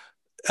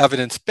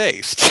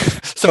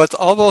evidence-based. So it's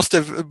almost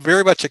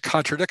very much a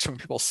contradiction when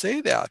people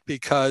say that,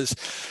 because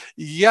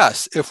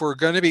yes, if we're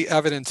going to be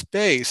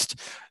evidence-based,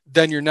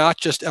 then you're not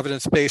just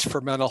evidence-based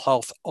for mental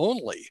health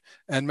only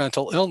and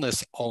mental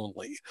illness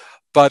only,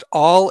 but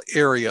all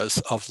areas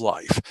of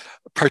life,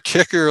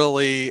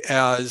 particularly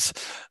as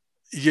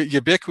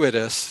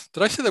ubiquitous,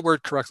 did I say the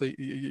word correctly,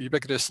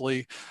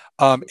 ubiquitously,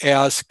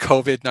 as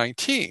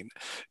COVID-19?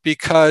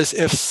 Because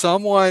if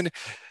someone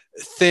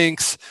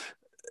thinks,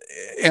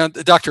 and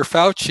Dr.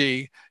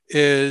 Fauci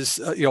is,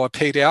 a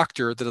paid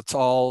actor, that it's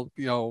all,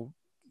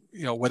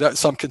 without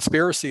some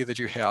conspiracy that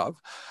you have,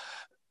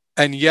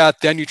 and yet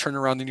then you turn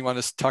around and you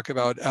want to talk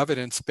about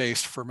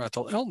evidence-based for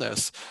mental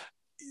illness,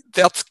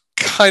 that's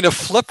kind of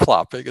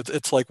flip-flopping.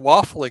 It's like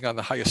waffling on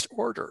the highest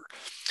order.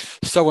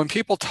 So when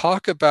people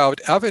talk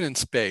about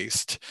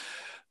evidence-based,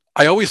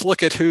 I always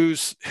look at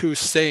who's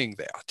saying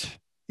that.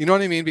 You know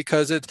what I mean?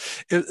 Because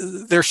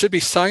there should be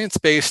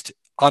science-based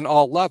on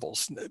all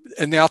levels,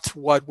 and that's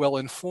what will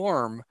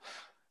inform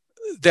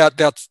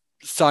that's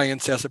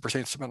science as it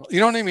pertains to mental. You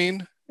know what I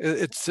mean?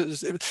 It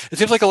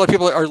seems like a lot of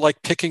people are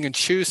like picking and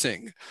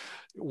choosing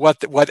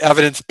what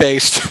evidence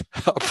based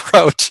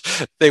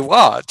approach they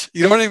want.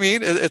 You know what I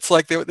mean? It's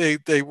like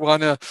they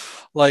want to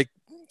like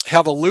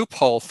have a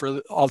loophole for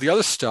all the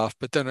other stuff,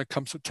 but then it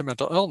comes to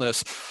mental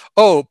illness.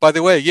 Oh, by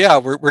the way, yeah,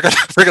 we're gonna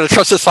we're gonna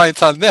trust the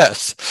science on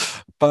this,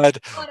 but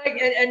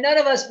And none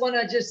of us want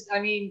to just, I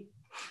mean,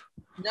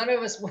 none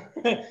of us want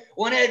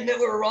to admit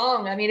we're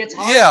wrong. I mean, it's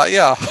hard. yeah,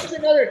 yeah, That's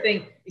another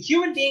thing.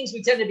 Human beings,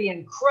 we tend to be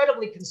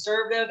incredibly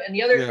conservative. And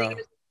the other thing yeah,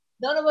 is,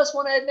 none of us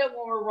want to admit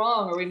when we're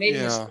wrong or we made a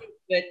yeah, mistake.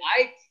 But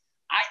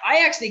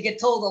I actually get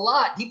told a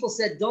lot. People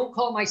said, don't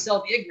call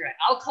myself ignorant.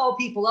 I'll call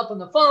people up on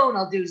the phone.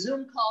 I'll do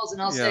Zoom calls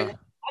and I'll say, yeah, well,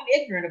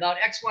 I'm ignorant about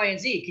X, Y, and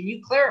Z. Can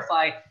you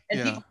clarify? And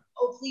yeah, people,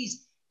 oh,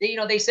 please.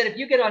 They said if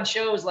you get on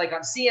shows like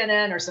on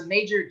CNN or some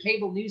major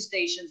cable news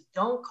stations,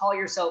 don't call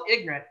yourself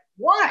ignorant.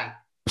 Why?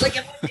 Like,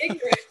 if I'm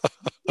ignorant,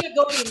 you can't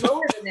go any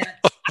lower than that.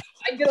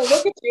 I'm going to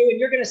look at you and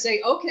you're going to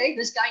say, okay,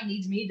 this guy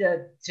needs me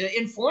to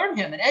inform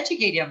him and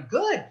educate him.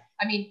 Good.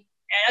 I mean,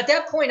 at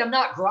that point, I'm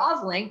not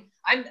groveling.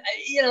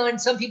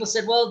 And some people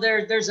said, well,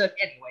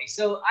 anyway.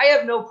 So I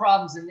have no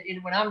problems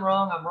in when I'm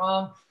wrong, I'm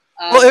wrong.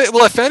 Well,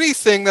 well, if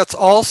anything, that's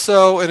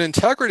also an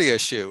integrity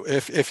issue.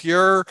 If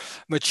you're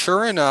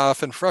mature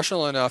enough and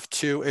professional enough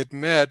to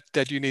admit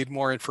that you need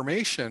more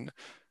information,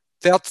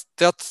 that's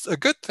a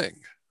good thing,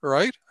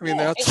 right? I mean,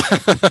 Yeah.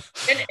 that's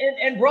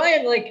And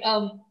Brian, like,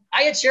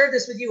 I had shared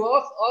this with you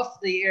off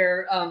the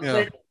air, yeah.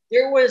 but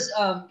there was,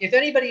 if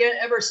anybody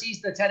ever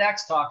sees the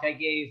TEDx talk I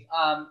gave,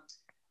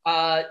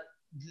 uh,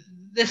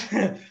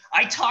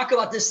 I talk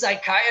about this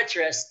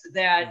psychiatrist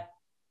that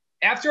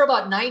after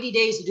about 90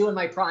 days of doing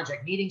my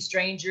project, meeting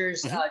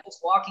strangers, Hmm.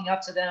 just walking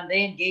up to them,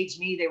 they engaged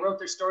me. They wrote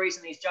their stories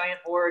in these giant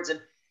boards, and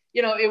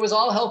it was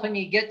all helping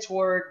me get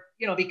toward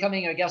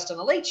becoming a guest on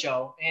the Late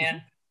Show. Hmm.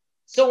 And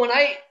so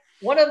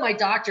one of my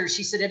doctors,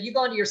 she said, "Have you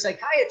gone to your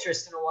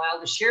psychiatrist in a while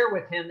to share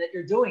with him that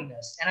you're doing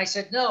this?" And I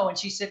said, "No." And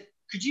she said,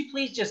 "Could you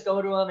please just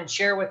go to him and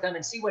share with him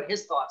and see what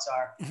his thoughts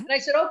are?" Hmm. And I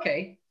said,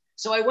 "Okay."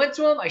 So I went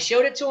to him. I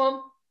showed it to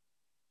him.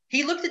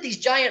 He looked at these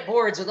giant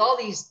boards with all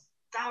these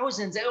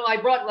thousands. Oh, I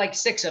brought like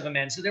 6 of them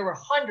in. So there were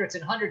hundreds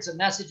and hundreds of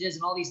messages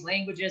in all these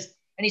languages.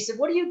 And he said,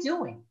 "What are you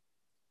doing?"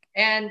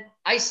 And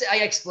I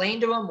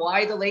explained to him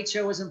why the Late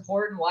Show was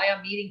important, why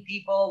I'm meeting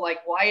people, like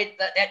why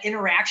that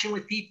interaction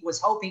with people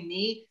was helping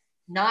me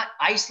not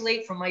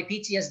isolate from my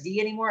PTSD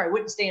anymore. I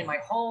wouldn't stay in my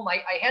home.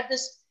 I had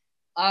this,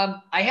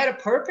 I had a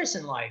purpose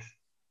in life,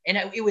 and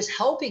it was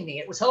helping me.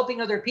 It was helping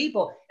other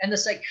people. And the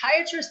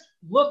psychiatrist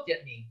looked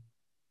at me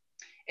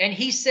and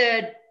he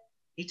said,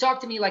 he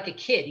talked to me like a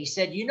kid. He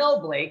said,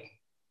 Blake,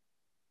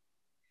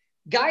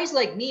 guys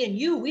like me and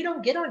you, we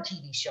don't get on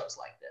TV shows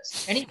like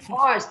this. And he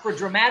paused for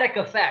dramatic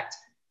effect.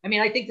 I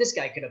mean, I think this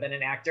guy could have been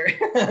an actor.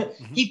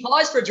 Hmm. He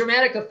paused for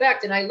dramatic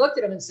effect. And I looked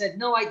at him and said,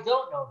 "No, I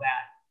don't know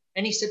that."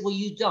 And he said, "Well,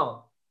 you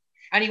don't."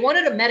 And he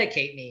wanted to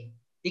medicate me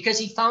because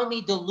he found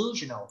me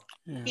delusional.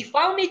 Yeah. He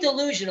found me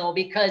delusional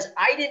because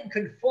I didn't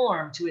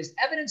conform to his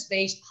evidence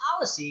based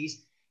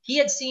policies. He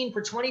had seen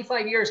for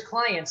 25 years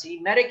clients, he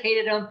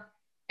medicated them.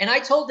 And I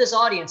told this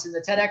audience in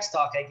the TEDx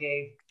talk I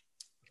gave,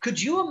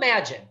 could you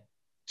imagine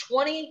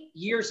 20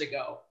 years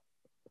ago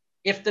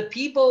if the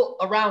people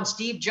around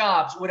Steve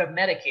Jobs would have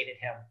medicated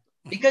him?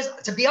 Because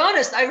to be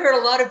honest, I've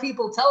heard a lot of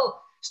people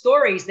tell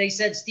stories. They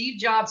said Steve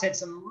Jobs had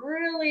some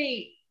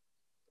really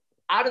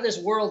out of this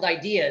world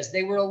ideas.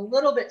 They were a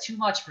little bit too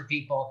much for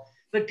people,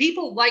 but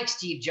people like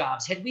Steve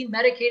Jobs. Had we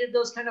medicated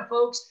those kind of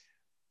folks,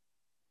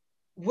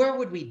 where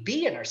would we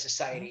be in our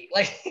society?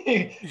 Like,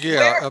 Yeah,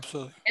 where?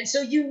 absolutely. And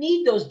so you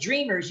need those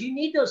dreamers. You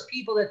need those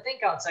people that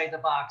think outside the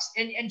box.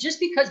 And just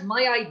because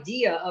my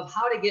idea of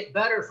how to get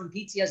better from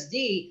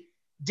PTSD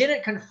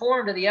didn't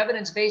conform to the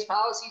evidence-based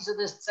policies of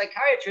this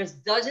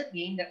psychiatrist doesn't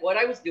mean that what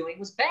I was doing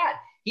was bad.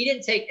 He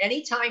didn't take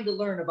any time to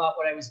learn about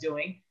what I was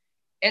doing.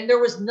 And there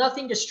was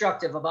nothing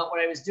destructive about what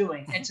I was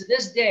doing. And to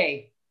this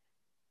day,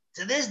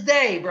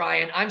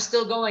 Brian, I'm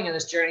still going on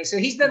this journey. So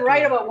he's been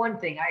right Good. about one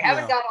thing. I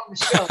haven't Yeah. got on the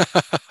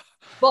show.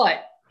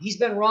 But he's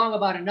been wrong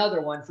about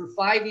another one. For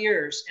 5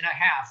 years and a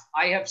half,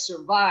 I have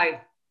survived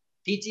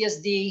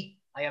PTSD.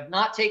 I have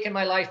not taken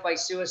my life by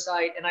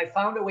suicide, and I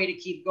found a way to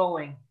keep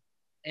going.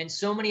 And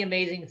so many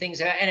amazing things,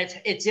 and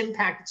it's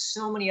impacted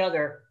so many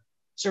other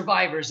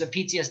survivors of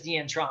PTSD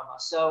and trauma.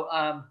 So,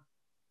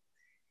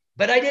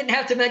 but I didn't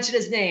have to mention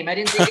his name. I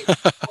didn't think it,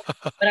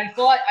 but I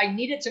thought I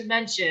needed to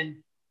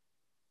mention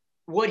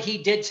what he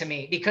did to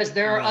me, because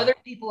there are Yeah. other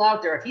people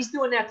out there. If he's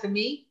doing that to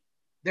me,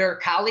 there are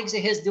colleagues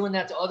of his doing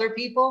that to other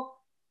people.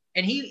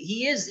 And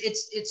he is,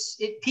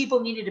 people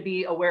needed to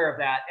be aware of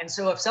that. And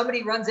so if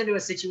somebody runs into a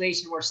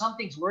situation where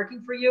something's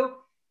working for you,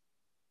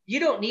 you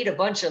don't need a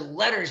bunch of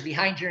letters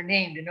behind your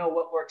name to know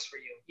what works for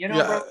you. You know,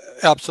 Yeah, bro?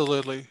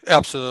 absolutely,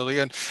 absolutely,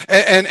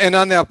 and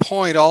on that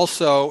point,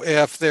 also,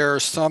 if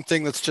there's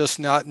something that's just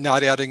not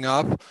adding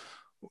up,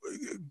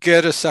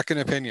 get a second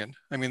opinion.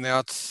 I mean,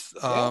 that's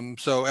Yeah.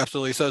 so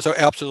absolutely, so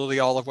absolutely,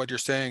 all of what you're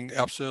saying,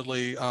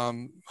 absolutely,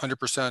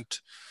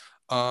 100%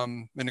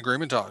 in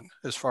agreement on,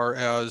 as far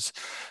as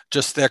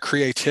just that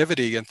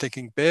creativity and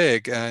thinking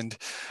big, and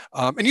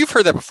you've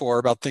heard that before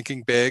about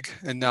thinking big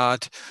and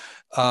not,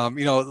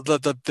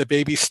 the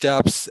baby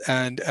steps,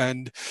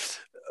 and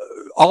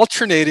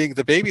alternating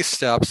the baby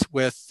steps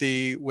with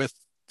the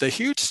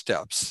huge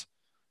steps.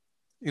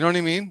 You know what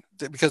I mean?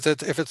 Because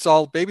if it's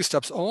all baby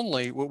steps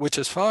only, which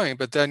is fine,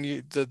 but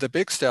then the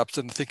big steps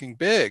and thinking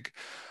big,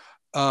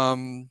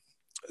 um,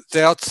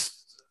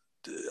 that's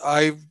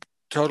I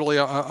totally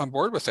on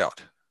board with that.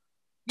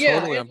 Yeah.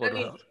 Totally And on board I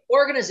with mean, that.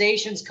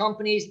 organizations,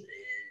 companies,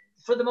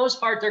 for the most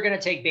part, they're going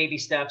to take baby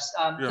steps.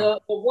 Yeah.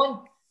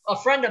 A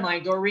friend of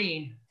mine,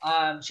 Doreen,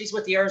 she's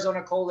with the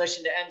Arizona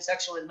Coalition to End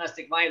Sexual and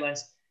Domestic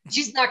Violence.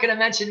 She's not going to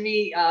mention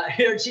me.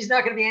 She's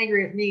not going to be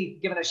angry with me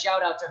giving a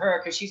shout out to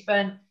her, because she's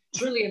been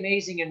truly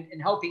amazing in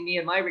helping me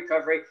in my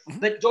recovery. Mhm.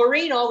 But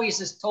Doreen always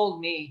has told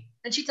me,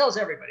 and she tells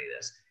everybody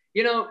this,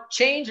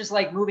 change is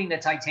like moving the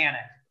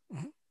Titanic.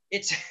 Mhm.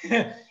 It's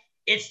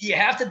it's you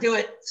have to do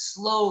it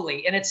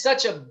slowly, and it's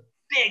such a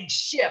big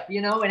ship,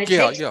 and it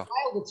Yeah, takes a yeah.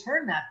 while to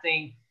turn that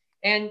thing.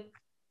 And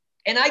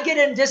and I get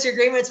in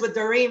disagreements with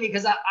Doreen,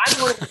 because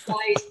I'm one of the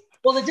guys.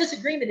 Well, the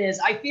disagreement is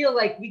I feel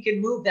like we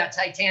can move that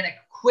Titanic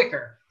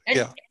quicker. And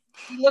Yeah.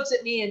 she looks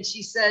at me and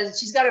she says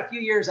she's got a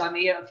few years on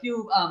me, a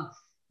few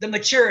the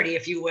maturity,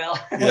 if you will.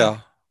 Yeah.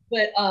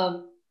 But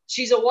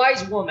she's a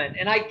wise woman,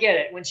 and I get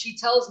it when she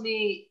tells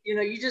me,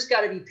 you just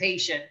got to be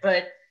patient.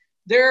 But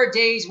there are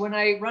days when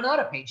I run out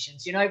of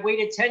patience. I've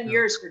waited 10 Yeah.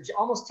 years for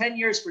almost 10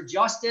 years for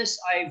justice.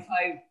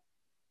 I've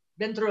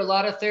been through a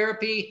lot of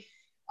therapy.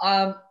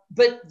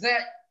 But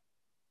that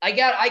I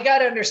got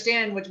to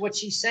understand what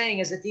she's saying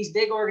is that these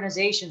big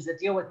organizations that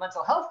deal with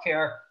mental health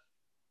care,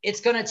 it's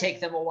going to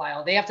take them a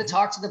while. They have to Mhm.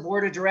 talk to the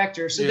board of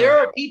directors. So Yeah. there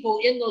are people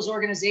in those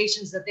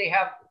organizations that they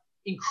have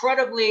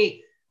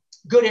incredibly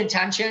good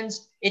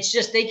intentions. It's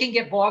just they can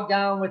get bogged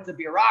down with the Mhm.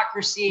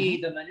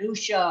 bureaucracy, the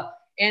minutia,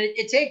 and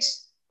it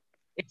takes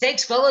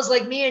fellas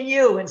like me and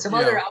you and some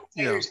other Yeah. Yeah.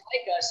 outsiders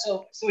like us.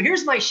 So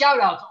here's my shout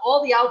out to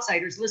all the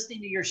outsiders listening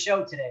to your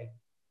show today.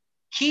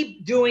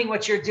 Keep doing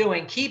what you're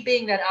doing. Keep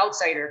being that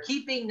outsider.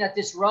 Keep being that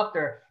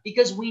disruptor,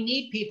 because we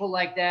need people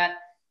like that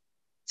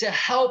to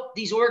help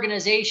these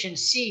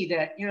organizations see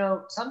that,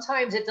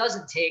 sometimes it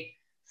doesn't take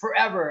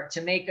forever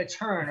to make a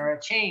turn Mhm. or a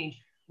change.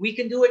 We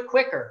can do it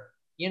quicker,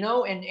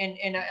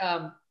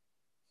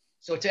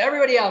 so to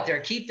everybody out there,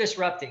 keep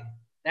disrupting.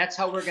 That's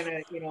how we're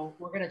gonna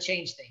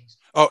change things.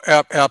 Oh,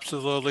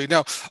 absolutely.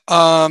 No,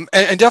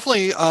 and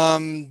definitely,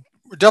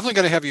 we're definitely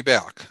going to have you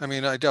back. I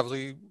mean, I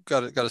definitely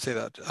got to say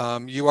that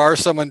you are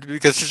someone,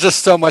 because there's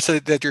just so much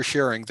that you're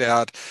sharing,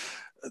 that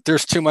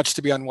there's too much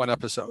to be on one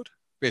episode,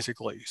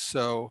 basically.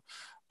 So,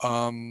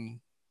 um,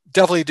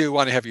 definitely do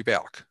want to have you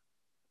back.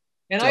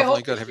 And I Definitely hope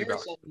to got to have you share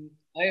back. some.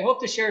 I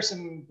hope to share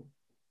some.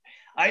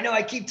 I know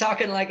I keep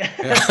talking like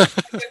Yeah.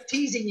 I'm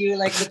teasing you,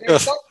 like, but there's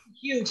Yes. something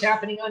huge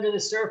happening under the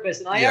surface,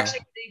 and I Yeah.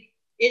 actually think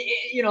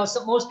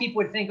most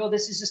people would think, oh,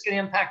 this is just going to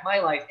impact my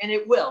life, and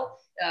it will.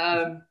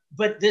 Mhm.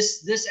 But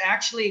this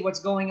actually, what's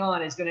going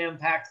on, is going to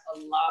impact a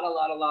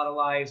lot of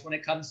lives when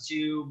it comes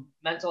to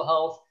mental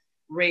health,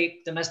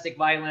 rape, domestic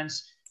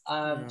violence.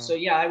 Yeah. So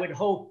yeah,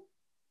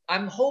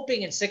 I'm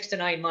hoping in 6 to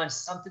 9 months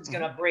something's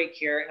going Mhm. to break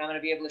here, and I'm going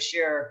to be able to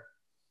share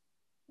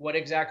what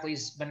exactly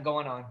has been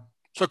going on.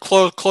 So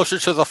closer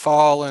to the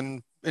fall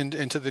and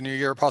into the new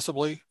year,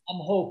 possibly. I'm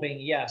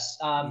hoping, yes.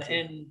 Okay.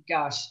 And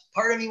gosh,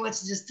 part of me wants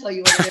to just tell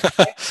you what it is.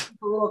 I have to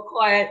keep a little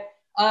quiet.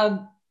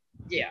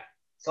 Yeah.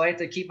 So I have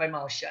to keep my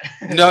mouth shut.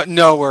 No,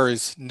 no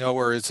worries. No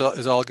worries.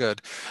 It's all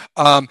good.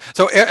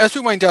 So as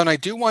we wind down, I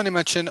do want to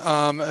mention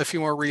a few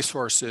more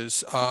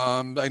resources.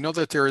 I know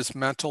that there is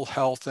Mental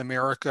Health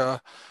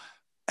America,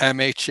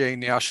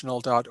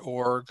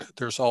 mhanational.org.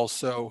 There's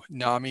also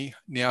NAMI,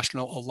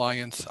 National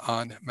Alliance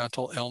on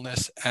Mental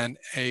Illness,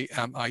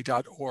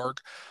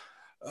 NAMI.org.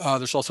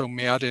 There's also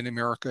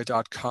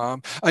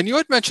madinamerica.com. And you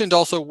had mentioned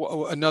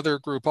also another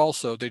group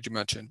also, did you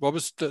mention? What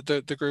was the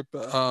group,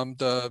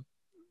 the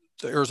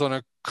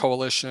Arizona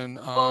Coalition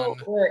Oh,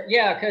 on?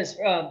 yeah, because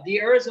the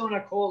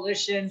Arizona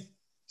Coalition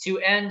to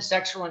end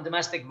sexual and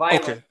domestic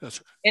violence. Okay, that's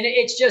right. And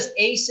it's just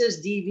ACES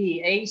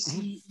DV, Mhm,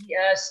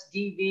 ACES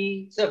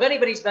DV. So if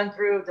anybody's been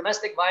through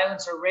domestic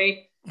violence or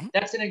rape, mhm,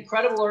 that's an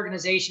incredible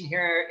organization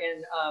here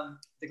in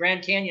the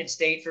Grand Canyon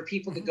State for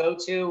people to mhm, go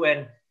to,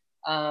 and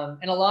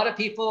a lot of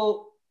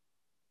people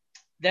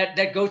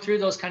that go through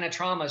those kind of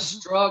traumas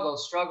mhm,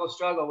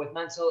 struggle with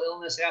mental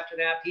illness after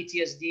that,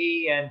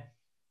 PTSD,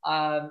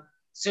 and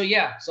so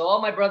yeah. So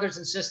all my brothers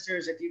and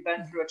sisters, if you've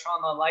been mhm, through a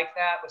trauma like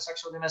that with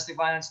sexual domestic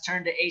violence,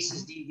 turn to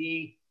ACES mhm,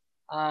 DV.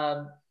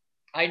 Um,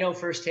 I know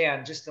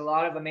firsthand just a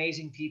lot of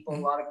amazing people, a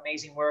mhm. lot of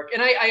amazing work,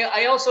 and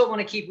I also want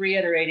to keep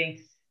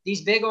reiterating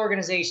these big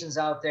organizations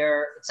out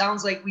there. It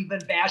sounds like we've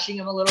been bashing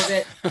them a little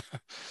bit.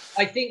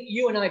 I think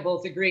you and I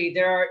both agree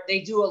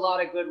they do a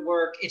lot of good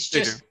work. It's They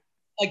do. just,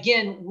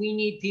 again, we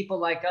need people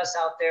like us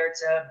out there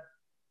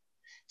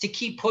to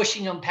keep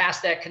pushing them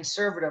past that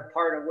conservative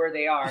part of where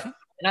they are. Mhm.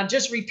 And I'm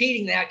just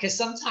repeating that because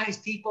sometimes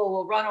people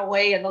will run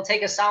away and they'll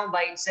take a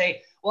soundbite and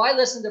say, "Well, I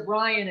listened to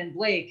Brian and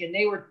Blake and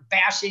they were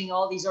bashing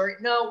all these."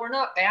 No, we're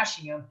not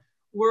bashing them.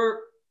 We're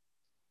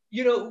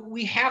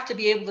we have to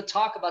be able to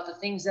talk about the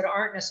things that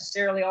aren't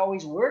necessarily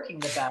always working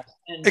the best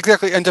and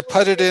Exactly, and to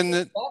put it make in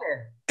things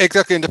better.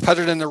 exactly, and to put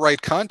it in the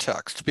right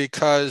context,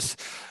 because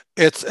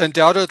it's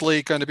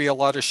undoubtedly going to be a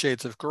lot of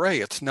shades of gray.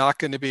 It's not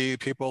going to be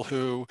people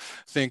who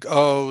think,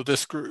 oh,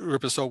 this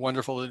group is so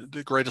wonderful,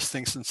 the greatest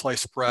thing since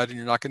sliced bread. And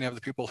you're not going to have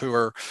the people who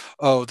are,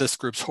 oh, this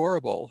group's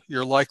horrible.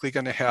 You're likely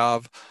going to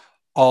have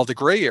all the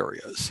gray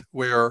areas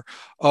where,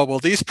 oh, well,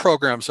 these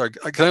programs are,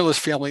 I know this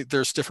family,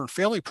 there's different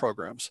family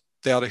programs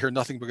they ought to hear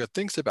nothing but good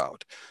things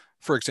about,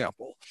 for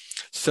example.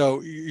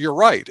 So you're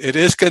right. It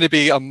is going to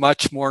be a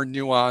much more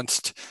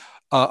nuanced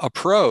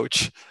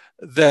approach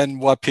than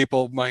what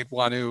people might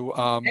want to,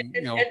 And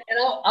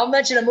I'll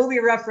mention a movie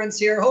reference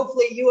here.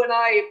 Hopefully, you and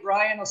I,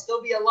 Brian, will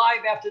still be alive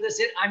after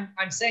this.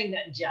 I'm saying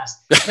that in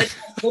jest. But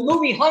the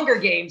movie Hunger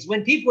Games,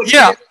 when people would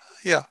yeah, criticize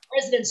yeah,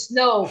 President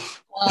Snow,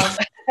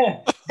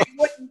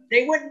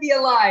 they wouldn't be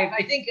alive.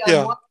 I think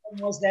yeah, one of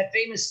them was that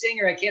famous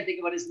singer. I can't think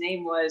of what his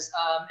name was.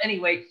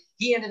 Anyway,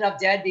 he ended up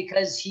dead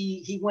because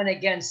he went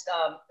against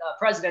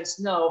President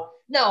Snow.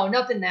 No,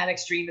 nothing that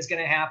extreme is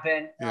going to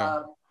happen.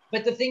 yeah.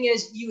 But the thing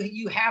is,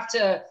 you have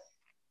to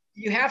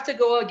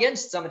go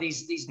against some of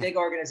these big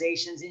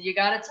organizations, and you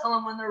got to tell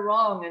them when they're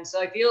wrong. And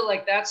so I feel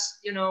like that's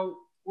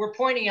we're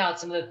pointing out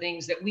some of the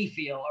things that we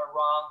feel are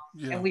wrong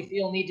and Yeah. we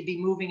feel need to be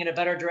moving in a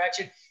better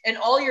direction. And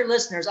all your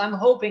listeners, I'm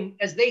hoping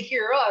as they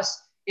hear us,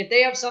 if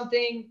they have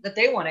something that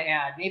they want to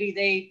add,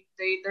 maybe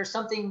there's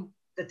something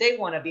that they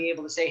want to be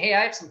able to say, hey,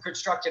 I have some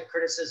constructive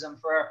criticism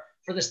for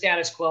the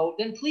status quo,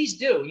 then please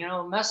do,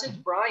 message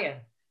Mhm, Brian,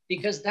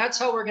 because that's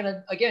how we're going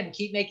to, again,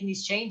 keep making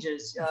these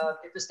changes. mhm.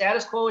 If the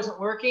status quo isn't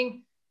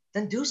working,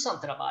 then do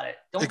something about it.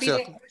 Don't be that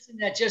Exactly. person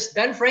that just,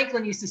 Ben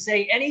Franklin used to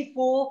say, any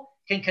fool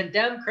can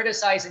condemn,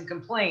 criticize, and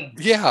complain.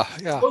 Yeah,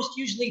 yeah. Most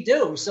usually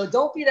do. So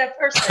don't be that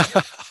person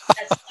that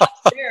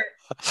stops there.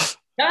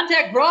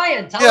 Contact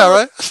Brian. Tell Yeah, him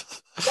what right.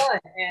 you've done,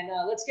 and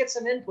let's get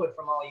some input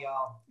from all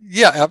y'all.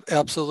 Yeah,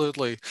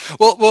 absolutely.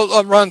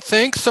 Well, Ron,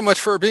 thanks so much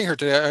for being here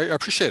today. I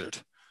appreciate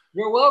it.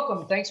 You're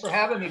welcome. Thanks for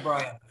having me,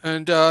 Brian.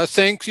 And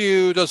thank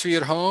you, those of you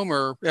at home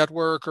or at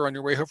work or on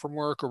your way home from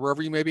work or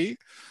wherever you may be.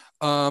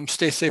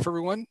 Stay safe,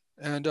 everyone,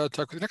 and talk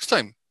with you next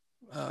time.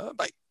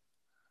 Bye.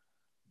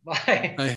 Bye. Bye.